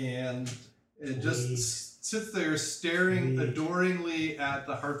 And it just sits there staring adoringly at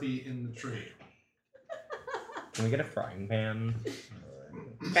the harpy in the tree. Can we get a frying pan?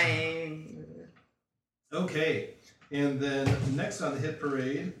 Bang. Okay. And then next on the hit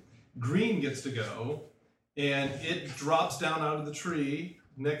parade, Green gets to go, and it drops down out of the tree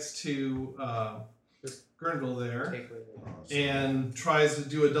next to Gurnville there, Take away the- Oh, so and tries to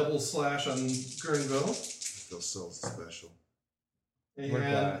do a double slash on Gurnville. I feel so special. We're And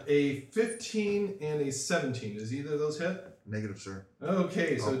glad. a 15 and a 17. Does either of those hit? Negative, sir.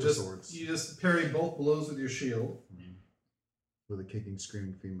 Okay, so Off the just swords. you just parry both blows with your shield. With a kicking,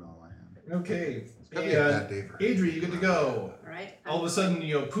 screaming female in my hand. Okay, It's gonna be a bad and day for him. Adri, you get to go. All right. All of a sudden,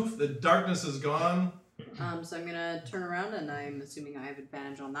 poof, the darkness is gone. So I'm gonna turn around, and I'm assuming I have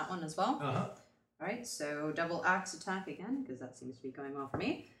advantage on that one as well. Uh-huh. All right. So double axe attack again, because that seems to be going well for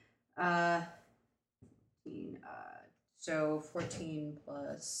me. 14, so 14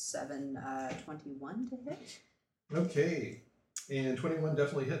 plus 7, 21 to hit. Okay, and 21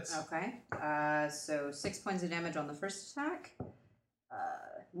 definitely hits. Okay. So 6 points of damage on the first attack.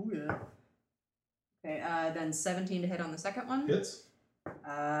 Okay. Then 17 to hit on the second one. Hits.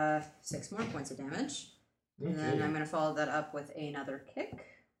 6 more points of damage. And then Okay. I'm going to follow that up with another kick,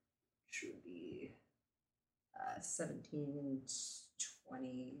 which would be 17,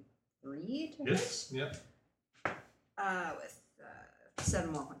 23 to Hits. Yep. hit. With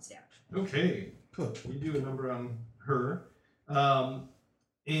 7 more points of damage. Okay. Cool. You do a number on her.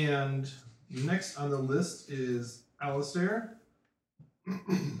 And next on the list is Alistair.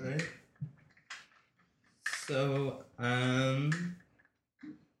 Right. So, I'm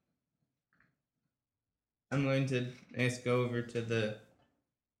going to, I guess, go over to the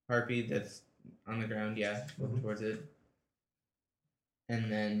harpy that's on the ground, yeah, move towards it.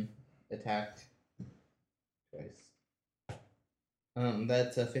 And then attack twice.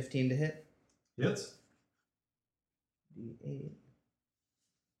 That's a 15 to hit. Hits. D8.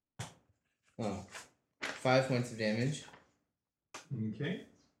 Oh, 5 points of damage. Okay.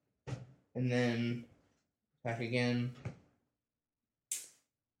 And then attack again.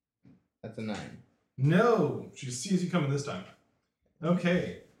 That's a 9. No, she sees you coming this time.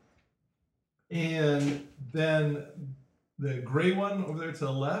 Okay. And then the gray one over there to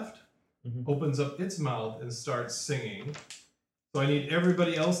the left opens up its mouth and starts singing. So I need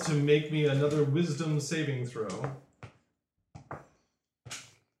everybody else to make me another wisdom saving throw.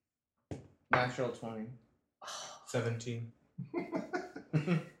 Natural 20. 17.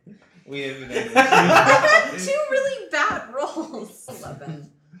 We have I got 2 really bad rolls. 11.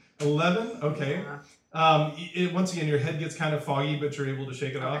 11? Okay. Yeah, Once again, your head gets kind of foggy, but you're able to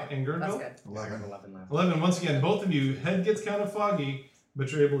shake it off. Okay, And that's Gurnville? good. 11. 11 left. 11. Once again, both of you, head gets kind of foggy, but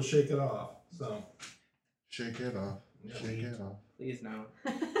you're able to shake it off. So, Shake it off. Shake it off. Please no.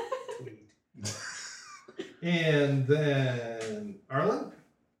 and then Arlen?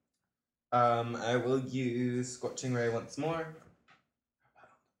 I will use Scorching Ray once more.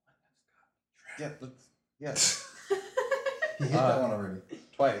 Yes. He hit that one already.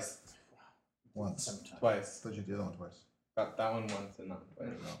 Twice. Once. Sometime. Twice. Thought you did that one twice. Got that one once and not twice.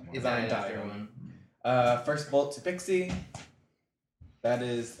 It's That on entire after one. one. First bolt to Pixie. That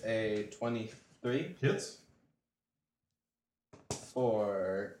is a 23 Hits.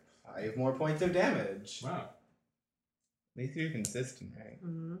 for 5 more points of damage. Wow. At least you're consistent, right?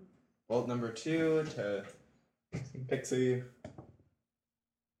 Mm-hmm. Bolt number 2 to Pixie.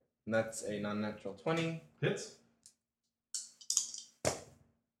 And that's a non-natural 20. Hits.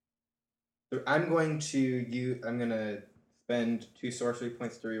 So I'm gonna spend 2 sorcery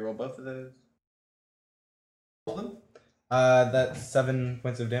points to reroll both of those. Roll them. That's 7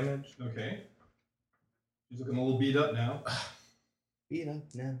 points of damage. Okay. She's looking a little beat up now. Beat up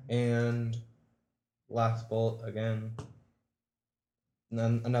now. And last bolt again.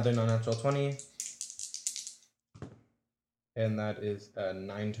 Another non-natural 20. And that is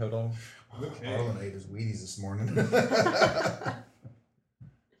 9 total. Okay. Arlen ate his Wheaties this morning. I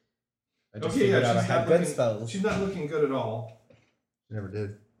just Okay, figured yeah, out I she's had not good looking. spells. She's not looking good at all. Never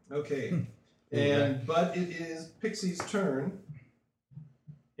did. Okay. But it is Pixie's turn.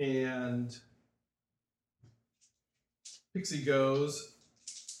 And Pixie goes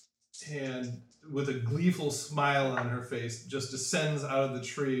and with a gleeful smile on her face just descends out of the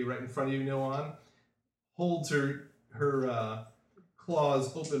tree right in front of you, Noan, holds her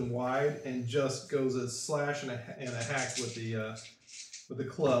claws open wide and just goes a slash and a hack with the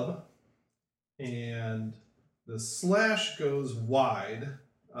club. And the slash goes wide.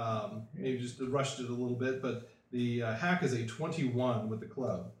 Maybe just rushed it a little bit, but the hack is a 21 with the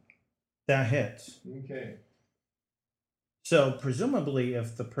club. That hits. Okay. So presumably,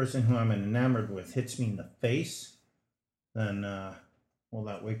 if the person who I'm enamored with hits me in the face, then will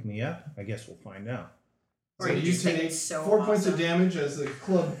that wake me up? I guess we'll find out. Or So you you just think take it's so 4 points of awesome. damage as the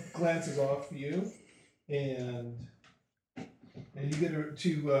club glances off you, and you get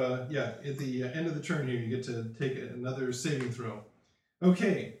to at the end of the turn here, you get to take another saving throw.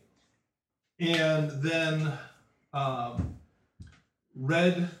 Okay, and then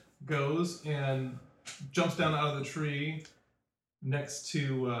Red goes and jumps down out of the tree next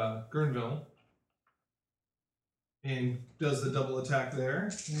to Gurnville and does the double attack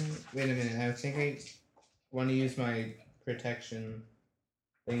there. Wait a minute, I think I want to use my protection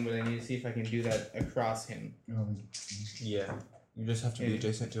thing, but I need to see if I can do that across him. Yeah. You just have to be Okay.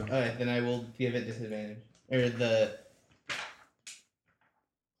 adjacent to him. Alright, then I will give it disadvantage. Or the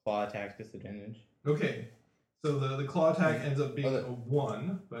claw attack disadvantage. Okay, so the claw attack ends up being Okay. a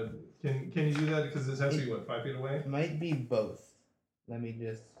 1, but can you do that because it has to be what, 5 feet away? It might be both. Let me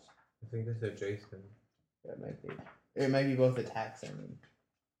just. I think it's adjacent. That might be. Or it might be both attacks, I mean.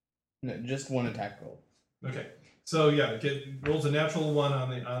 No, just one attack roll. Okay, so yeah, rolls a natural 1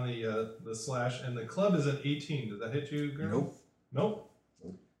 on the slash, and the club is an 18. Does that hit you, girl? Nope. Nope.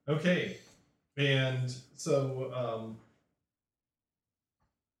 Okay, and so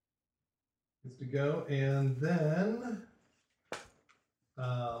gets to go, and then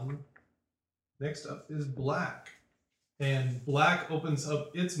next up is Black, and Black opens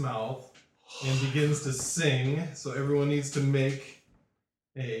up its mouth and begins to sing. So everyone needs to make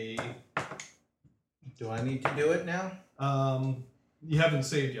a. Do I need to do it now? You haven't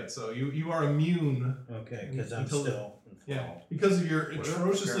saved yet, so you are immune. Okay, because I'm Until- still Yeah, enthralled. because of your What about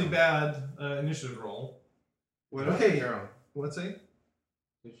atrociously the bad initiative roll. What about okay. the girl? What's it?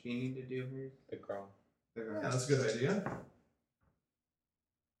 Does she need to do hers? The girl. Yeah, that's a good idea.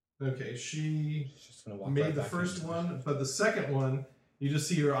 Okay, she She's just gonna walk made right the back first into one, but the second one, you just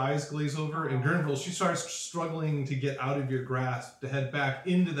see her eyes glaze over, and Gurnville, she starts struggling to get out of your grasp to head back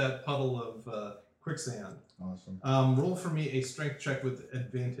into that puddle of quicksand. Awesome. Roll for me a strength check with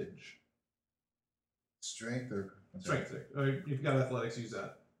advantage. Strength or Strength check. Oh, if you've got athletics, use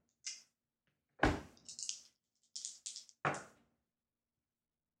that.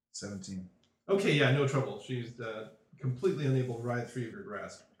 17. Okay, yeah, no trouble. She's completely unable to ride free of your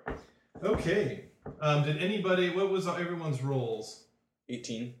grasp. Okay. Did anybody? What was everyone's rolls?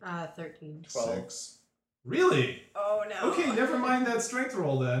 18. 13. 12. 6. Really? Oh no. Okay, never mind that strength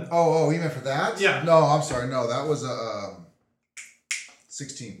roll then. Oh, you meant for that? Yeah. No, I'm sorry. No, that was a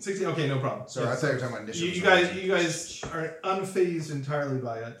 16. 16. Okay, no problem. Sorry, I thought you were talking about initiative. You guys are unfazed entirely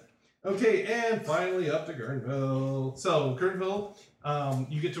by it. Okay, and finally up to Gurnville. So Gurnville,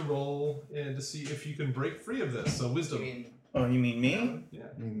 you get to roll to see if you can break free of this. So I wisdom. mean, Oh, you mean me? Yeah.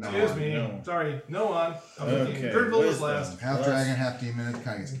 No, Excuse me. no. Sorry. No on. Okay, Gurnville is wisdom. last. Half dragon, half demon. It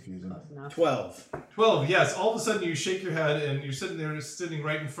kind of gets confusing. Close enough. 12. 12, yes. All of a sudden you shake your head and you're sitting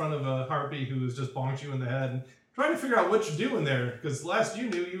right in front of a harpy who has just bonked you in the head. trying to figure out what you're doing there, because last you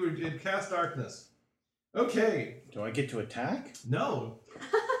knew you did cast darkness. Okay, Do I get to attack? no,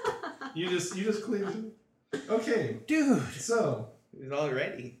 you just cleared. Okay, Dude. so It was all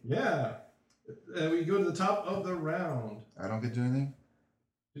ready. yeah, we go to the top of the round. I don't get to do anything?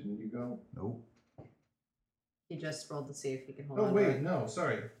 Didn't you go? Nope. He just rolled to see if he can hold Oh on. wait, no,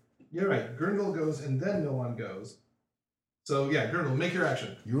 sorry. You're right. Gurndal goes and then no one goes. So yeah, Gurndal, make your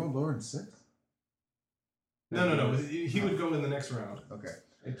action. You rolled lower than 6? No. He would go in the next round. Okay.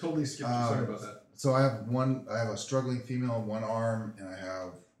 I totally skipped you. Sorry about that. So I have a struggling female in one arm, and I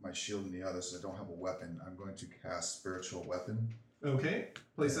have my shield in the other, so I don't have a weapon. I'm going to cast Spiritual Weapon. Okay,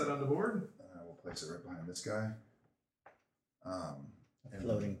 place that on the board. And I will place it right behind this guy. And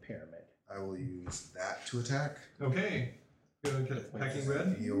Floating pyramid. I will use that to attack. Okay. Go and get attacking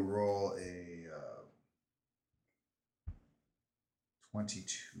red. He'll roll a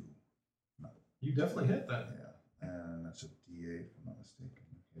 22. You definitely hit that. Yeah, and that's a D8 if I'm not mistaken.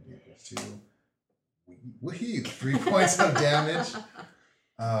 Okay, D8 plus 2. Woohoo! 3 points of damage.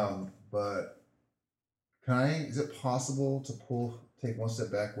 But is it possible to take one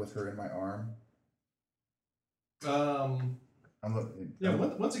step back with her in my arm? I'm looking. Yeah.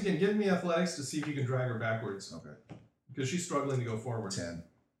 Once again, give me athletics to see if you can drag her backwards Okay. because she's struggling to go forward. 10.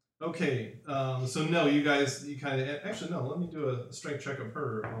 Okay. So no, you kind of actually no. Let me do a strength check of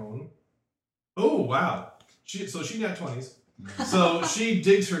her own. Oh wow. She got 20s. So she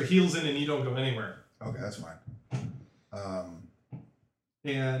digs her heels in and you don't go anywhere. Okay, that's fine.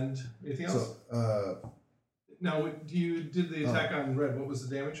 And anything else? So, Now, you did the attack on red. What was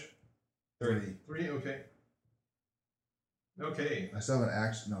the damage? 30. 3? Okay. Okay. I still have an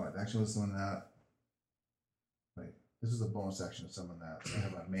action. No, it actually was summon that. Wait, this is a bonus action to summon that. So I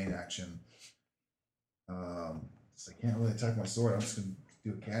have a main action. So I can't really attack my sword. I'm just gonna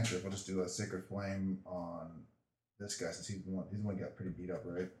do a cantrip. I'll just do a Sacred Flame on this guy since he's the one who got pretty beat up,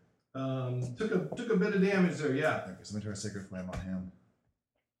 right? Took a bit of damage there. Yeah. Okay, so I'm gonna try a Sacred Flame on him.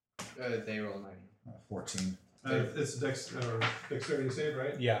 They roll 9. 14. It's dexterity save,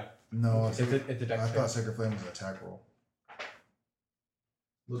 right? Yeah. No, It's a I dex thought Sacred Flame was an attack roll.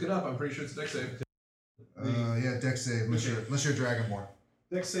 Look it up. I'm pretty sure it's a dex save. Yeah, dex save. Unless you're Dragonborn.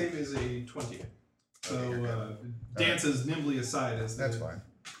 Dex save is a 20. So Okay, you're good. dances nimbly aside as That's the fine.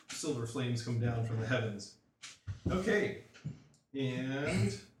 silver flames come down from the heavens. Okay,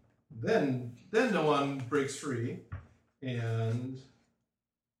 and then no one breaks free, and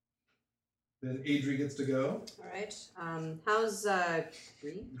then Adri gets to go. All right. How's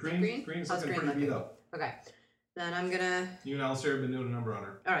Green? Green's How's looking Green pretty beat looking? up. Okay. Then I'm gonna. You and Alistair have been doing a number on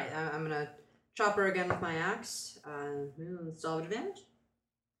her. All right. I'm gonna chop her again with my axe. Still have advantage.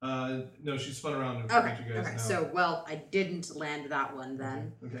 No, she spun around and Okay. you guys Okay. now. So I didn't land that one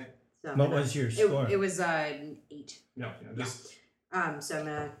then. Okay. So I'm What gonna- was your score? It was 8. Yeah, just So I'm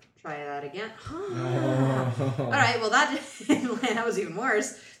gonna try that again. Oh. All right. Well, that didn't land. That was even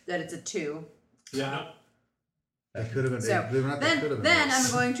worse. That it's a 2. yeah. That could have been. So, believe it or not, that could have been Then worse.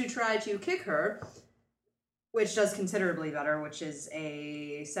 I'm going to try to kick her, which does considerably better, which is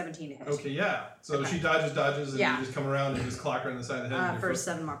a 17 to hit. Okay, yeah. So Okay. she dodges, and Yeah. you just come around and just clock her in the side of the head. with your For foot.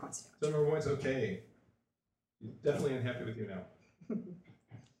 7 more points of damage. 7 more points. Okay. Definitely unhappy with you now.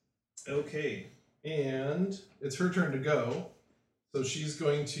 Okay, and it's her turn to go. So she's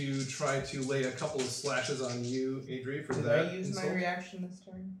going to try to lay a couple of slashes on you, Adri, for Did that. I use my insult. reaction this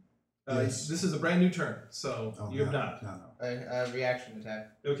turn? Yes. This is a brand new turn, so Oh, you have no, not. No. Reaction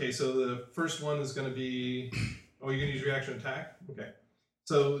attack. Okay, so the first one is going to be. Oh, you're going to use reaction attack? Okay.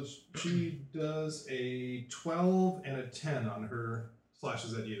 So she does a 12 and a 10 on her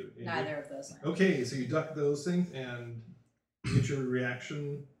slashes at you. Adri. Neither of those. Okay, so you duck those things and get your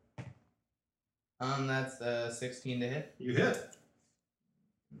reaction. That's 16 to hit. You hit.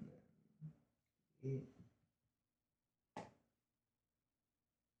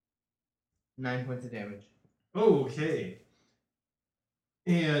 9 points of damage. Okay.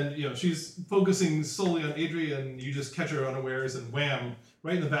 And, she's focusing solely on Adri, and you just catch her unawares and wham,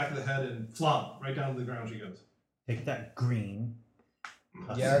 right in the back of the head and flop, right down to the ground she goes. Take that green.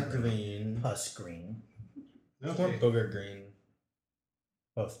 Pus Yeah, green. Pus green. More Okay. booger green.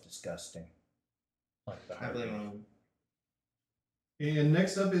 Both disgusting. Like the I heart. blame him. And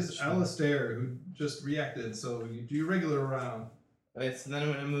next up is Alistair, who just reacted, so you do your regular round. Okay, so then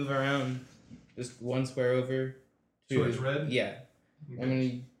I'm gonna move around just one square over to Towards red? Yeah. Okay. I'm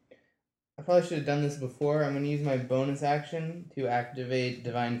gonna. I probably should have done this before. I'm gonna use my bonus action to activate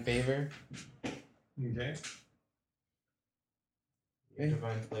Divine Favor. Okay.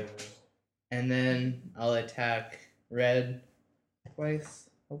 Divine flavors. And then I'll attack red twice,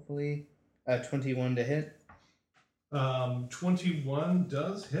 hopefully. 21 to hit. 21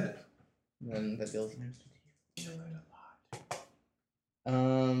 does hit. Then the deals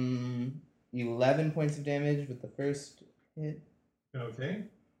 11 points of damage with the first hit. Okay.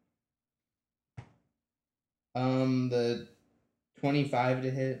 The 25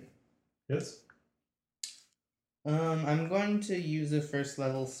 to hit. Hits. I'm going to use a first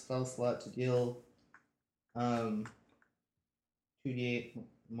level spell slot to deal 2d8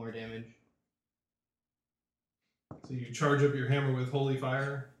 more damage. So you charge up your hammer with holy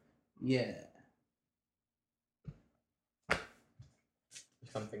fire. Yeah.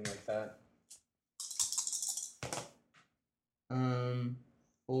 Something like that.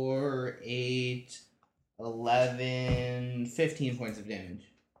 4, 8, 11, 15 points of damage.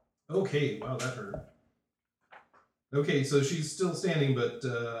 Okay, wow, that hurt. Okay, so she's still standing, but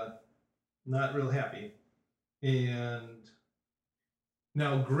not real happy. And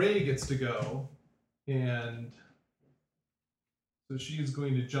now Gray gets to go, and so she's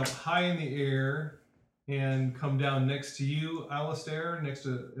going to jump high in the air and come down next to you, Alistair, next to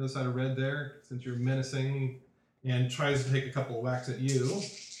the other side of Red there, since you're menacing, and tries to take a couple of whacks at you.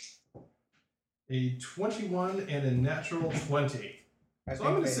 A 21 and a natural 20. So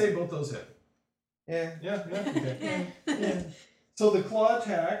I'm going to say both those hit. Yeah. Yeah, okay. Yeah. So the claw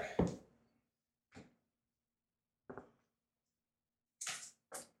attack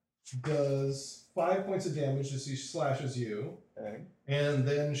does 5 points of damage as she slashes you. Okay. And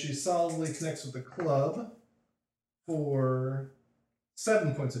then she solidly connects with the club for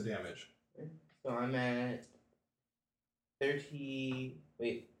 7 points of damage. So I'm at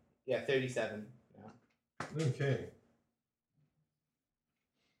 37 now. Okay.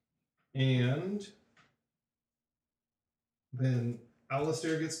 And then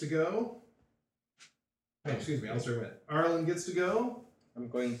Alistair gets to go. Oh, excuse me, Alistair went. Arlen gets to go. I'm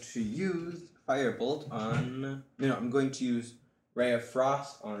going to use Firebolt on... No, I'm going to use Ray of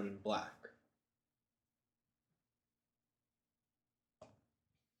Frost on Black.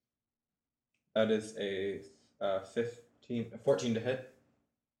 That is a 14 to hit.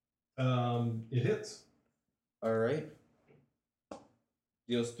 It hits. Alright.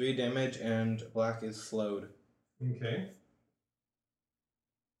 Deals 3 damage and Black is slowed. Okay.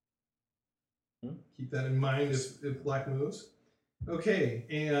 Hmm? Keep that in mind if Black moves. Okay,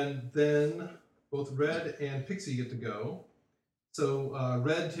 and then both Red and Pixie get to go. So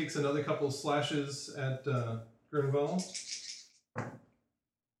Red takes another couple of slashes at Gurnville.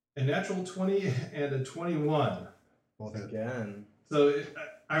 A natural 20 and a 21. Both hit. Again. So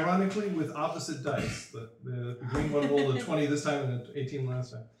ironically, with opposite dice. The green one rolled a 20 this time and an 18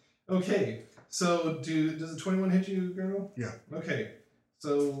 last time. Okay, so does the 21 hit you, Gurnville? Yeah. Okay,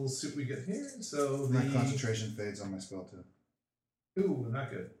 so we'll see what we get here. So My concentration fades on my spell too. Ooh, not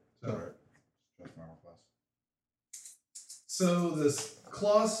good. So, Alright. Just normal class. so this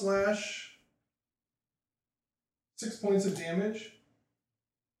claw slash, 6 points of damage,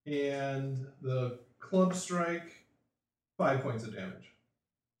 and the club strike, 5 points of damage.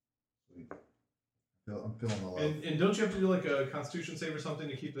 Sweet. I'm feeling the love. And don't you have to do like a Constitution save or something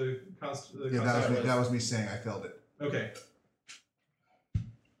to keep the Yeah, Constitution? that was me saying I felt it. Okay.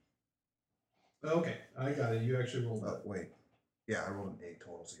 Okay, I got it. You actually rolled that. Wait. Yeah, I rolled an 8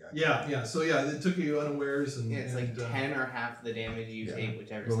 total, so Yeah. So yeah, it took you unawares, and Yeah, it's like and, 10 or half the damage you Yeah. take,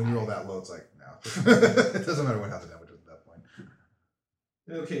 whichever But when you side. roll that low, it's like, no. It doesn't matter what half the damage is at that point.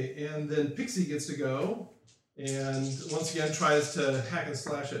 Okay, and then Pixie gets to go, and once again tries to hack and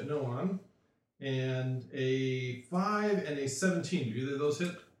slash at no one. And a 5 and a 17. Do either of those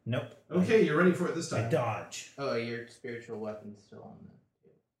hit? Nope. Okay, you're ready for it this I time. dodge. Oh, your spiritual weapon's still on the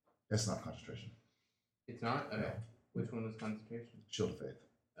table. It's not concentration. It's not? Okay. No. Which one was concentration? Shield of Faith.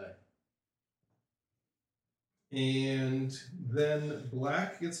 And then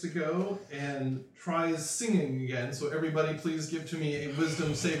Black gets to go and tries singing again. So everybody please give to me a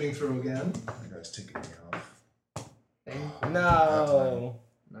wisdom saving throw again. That guy's ticking me off. No.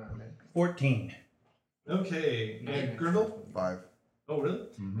 Not good. 14. Okay, and Girdle? 5. Oh, really?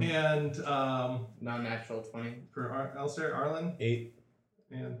 Mm-hmm. And Non-natural 20. for Alistair, Arlen? 8.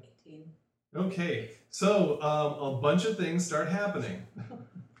 And 18. okay, so a bunch of things start happening.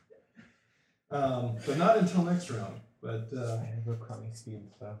 But not until next round. But I have a crummy speed,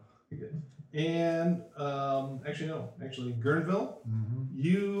 so. and actually, Gurnville, Mm-hmm.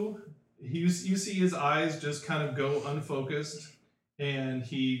 you see his eyes just kind of go unfocused, and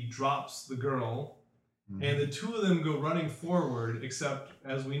he drops the girl, and the two of them go running forward. Except,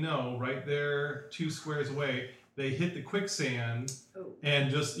 as we know, right there, 2 squares away, they hit the quicksand, Oh.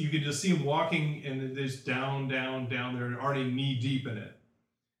 and you can just see them walking, and they're just down. They're already knee deep in it.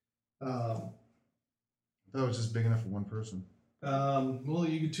 That was just big enough for one person. Well,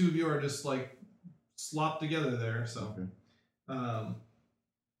 you two of you are just like slopped together there. So, Okay.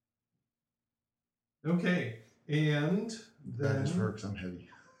 Okay, and That then is for because I'm heavy.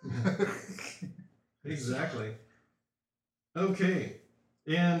 exactly. Okay,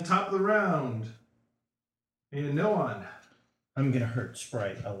 and top of the round, and no one. I'm gonna hurt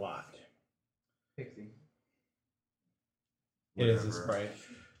Sprite a lot. Pixie. It is a Whatever. sprite.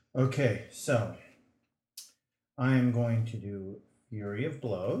 Okay, so I am going to do Fury of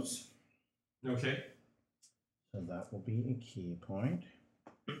Blows. Okay. So that will be a key point.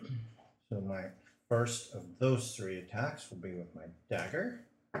 So my first of those 3 attacks will be with my dagger,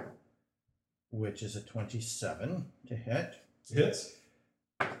 which is a 27 to hit Hits.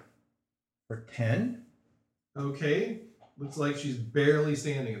 for 10. Okay. Looks like she's barely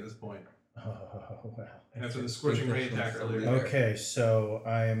standing at this point Oh, well. after the scorching ray attack earlier. Okay, so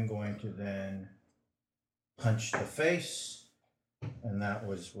I am going to then punch the face, and that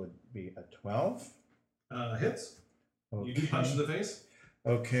would be a 12. Hits. Okay. You do punch in the face.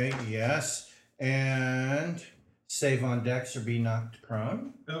 Okay, yes. And save on dex or be knocked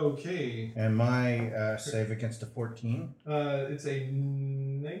prone. Okay. And my save against a 14. It's a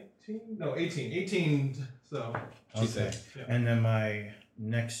 19? No, 18. 18. So, She said. yeah. And then my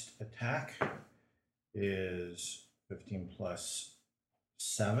next attack is 15 plus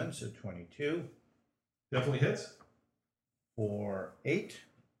 7, so 22 Definitely hits. for 8.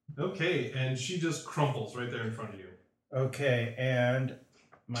 Okay, and she just crumples right there in front of you. Okay, and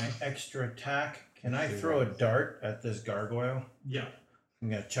my extra attack. Can I throw a dart at this gargoyle? Yeah. I'm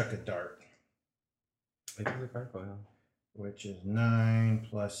going to chuck a dart, It is a gargoyle. which is 9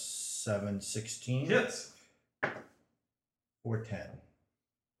 plus 7, 16 Hits. for 10.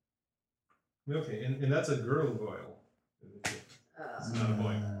 Okay, and that's a gargoyle. It's not a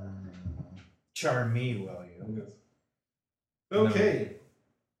boy. Char me, will you? Okay.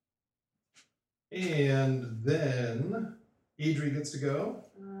 And then Adri gets to go.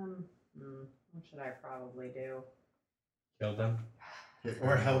 What should I probably do? Kill them.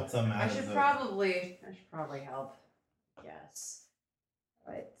 Or help them out I of should the... probably help. Yes.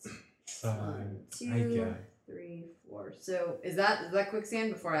 Right. One, I 2, guess. 3, 4. So is that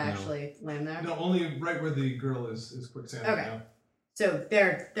quicksand before I No. actually land there? No, only right where the girl is quicksand right Okay. now. So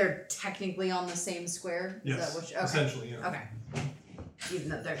they're technically on the same square. Yes. Is that what okay. Essentially, yeah. Okay. Even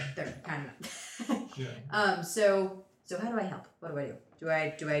though they're kind of. Yeah. So how do I help? What do I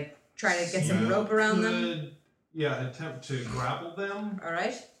do? Do I try to get some You rope around them? could, yeah, attempt to grapple them. All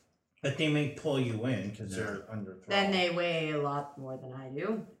right. But they may pull you in because they're under thrall. Then they weigh a lot more than I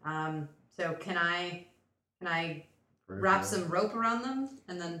do. So can I wrap some rope around them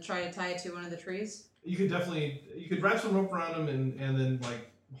and then try to tie it to one of the trees? You could wrap some rope around them and then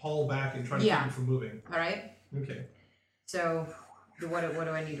like haul back and try to keep them from moving. All right. Okay. So what do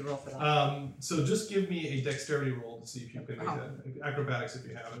I need to roll for that? So just give me a dexterity roll to see if you can make that. Acrobatics if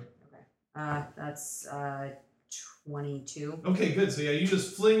you have it. That's 22. Okay, good. So yeah, you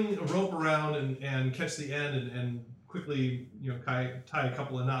just fling a rope around and catch the end and quickly tie a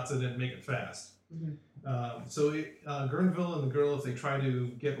couple of knots in it and make it fast. Mhm. Gurnville and the girl, if they try to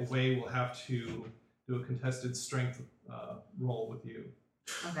get away, will have to do a contested strength roll with you.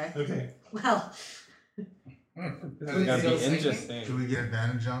 Okay. Okay. Well, This is gonna be Do interesting. we get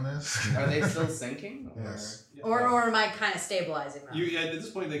advantage on this? Are they still sinking? Or? Yes. or am I kind of stabilizing them? At this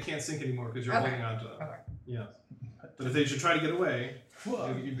point, they can't sink anymore because you're Okay. holding on to them. Okay. Yeah. But if they should try to get away,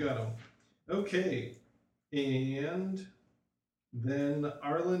 you've got them. Okay. And then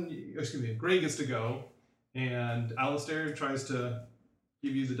Gray gets to go, and Alistair tries to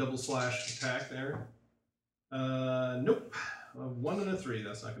give you the double slash attack there. Nope. A 1 and a 3.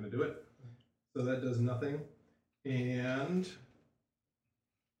 That's not going to do it. So that does nothing. And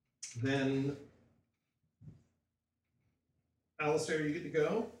then Alistair, you get to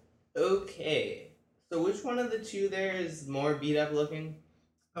go. Okay. So which one of the two there is more beat up looking?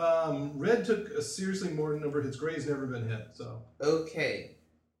 Red took a seriously more number of hits. Gray's never been hit, so. Okay.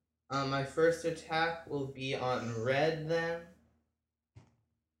 My first attack will be on red then.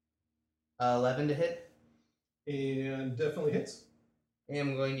 11 to hit. And definitely hits. And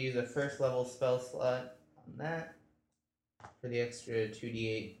I'm going to use a first level spell slot on that for the extra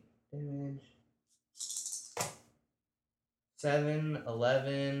 2d8 damage. 7,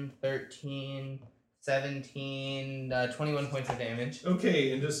 11, 13, 17, 21 points of damage.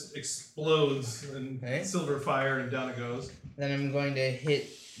 Okay, and just explodes and Okay. silver fire and down it goes. Then I'm going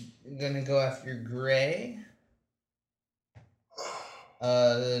to go after Gray.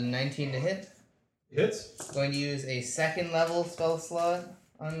 19 to hit. Hits. Going to use a second level spell slot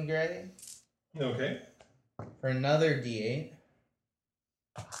on Gray. Okay. For another D8.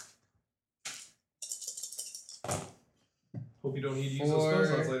 Hope you don't need to use those spell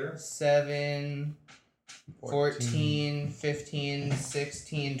slots 4, later. 7, 14, 15,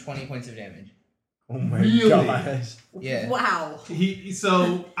 16, 20 points of damage. Oh my Really? gosh. Yeah. Wow.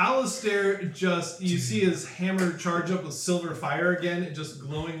 So Alistair you see his hammer charge up with silver fire again, and just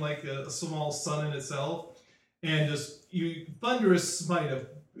glowing like a small sun in itself, and just thunderous smite of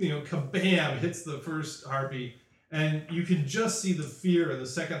kabam hits the first harpy, and you can just see the fear of the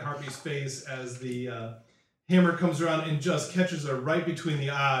second harpy's face as the hammer comes around and just catches her right between the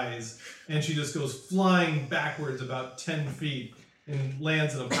eyes, and she just goes flying backwards about 10 feet and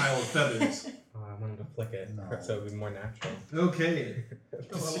lands in a pile of feathers. Oh, I wanted to flick it No. so it would be more natural. Okay.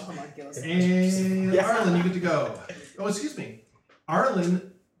 A little homunculus. And Yes. Arlen, you get to go. Oh, excuse me.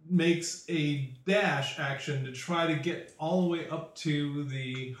 Arlen makes a dash action to try to get all the way up to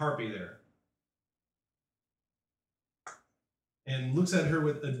the harpy there. And looks at her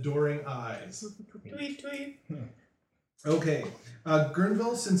with adoring eyes. Tweet, tweet. Okay.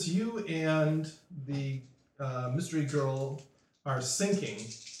 Gurnville, since you and the mystery girl are syncing,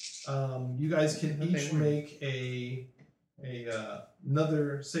 you guys can But they each weren't. make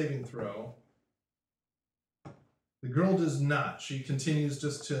another saving throw. The girl does not. She continues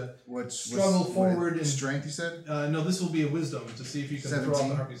just to struggle forward and- strength. You said no. This will be a wisdom to see if you can throw off the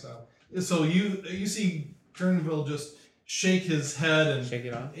 17. harpy style. So you see Gurnville just shake his head and Shake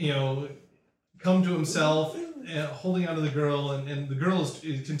it off. come to himself, holding onto the girl, and the girl is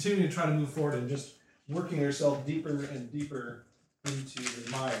continuing to try to move forward and just working herself deeper and deeper into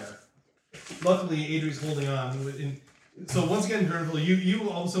the mire. Luckily, Adri's holding on. So once again, Gurnville, you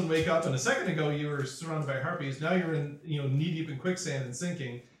all of a sudden wake up, and a second ago you were surrounded by harpies. Now you're in knee deep in quicksand and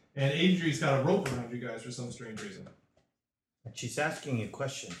sinking, and Adri's got a rope around you guys for some strange reason. And she's asking you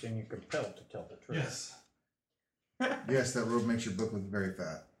questions, and you're compelled to tell the truth. Yes. yes, that robe makes your book look very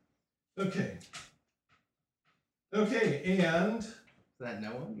fat. Okay. Okay, and Is that no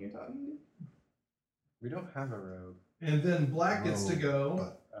one you're talking to? We don't have a robe. then Black gets to Robe, go.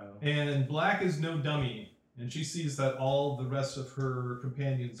 but Oh. And Black is no dummy, and she sees that all the rest of her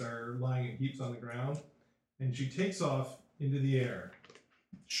companions are lying in heaps on the ground, and she takes off into the air,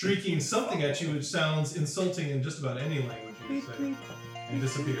 shrieking something at you which sounds insulting in just about any language you say, and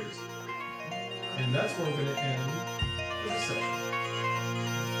disappears. And that's where we're going to end this session.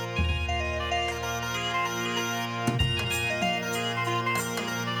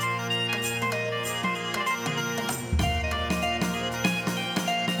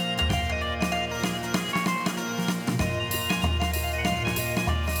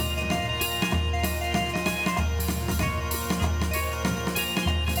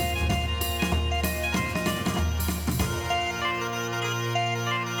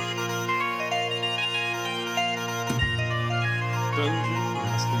 Dungeon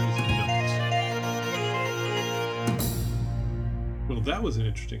Masters Notes. Well, that was an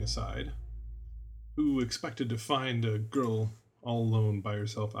interesting aside. Who expected to find a girl all alone by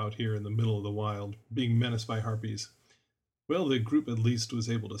herself out here in the middle of the wild, being menaced by harpies? Well, the group at least was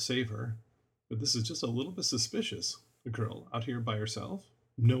able to save her, but this is just a little bit suspicious. A girl out here by herself?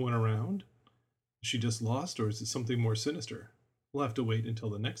 No one around? Is she just lost, or is it something more sinister? We'll have to wait until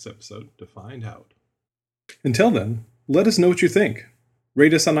the next episode to find out. Until then, let us know what you think.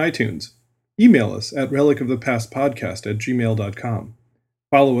 Rate us on iTunes. Email us at relicofthepastpodcast@gmail.com.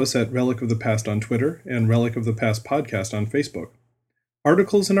 Follow us at Relic of the Past on Twitter and Relic of the Past Podcast on Facebook.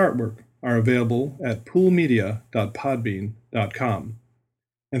 Articles and artwork are available at poolmedia.podbean.com.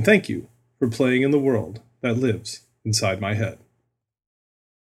 And thank you for playing in the world that lives inside my head.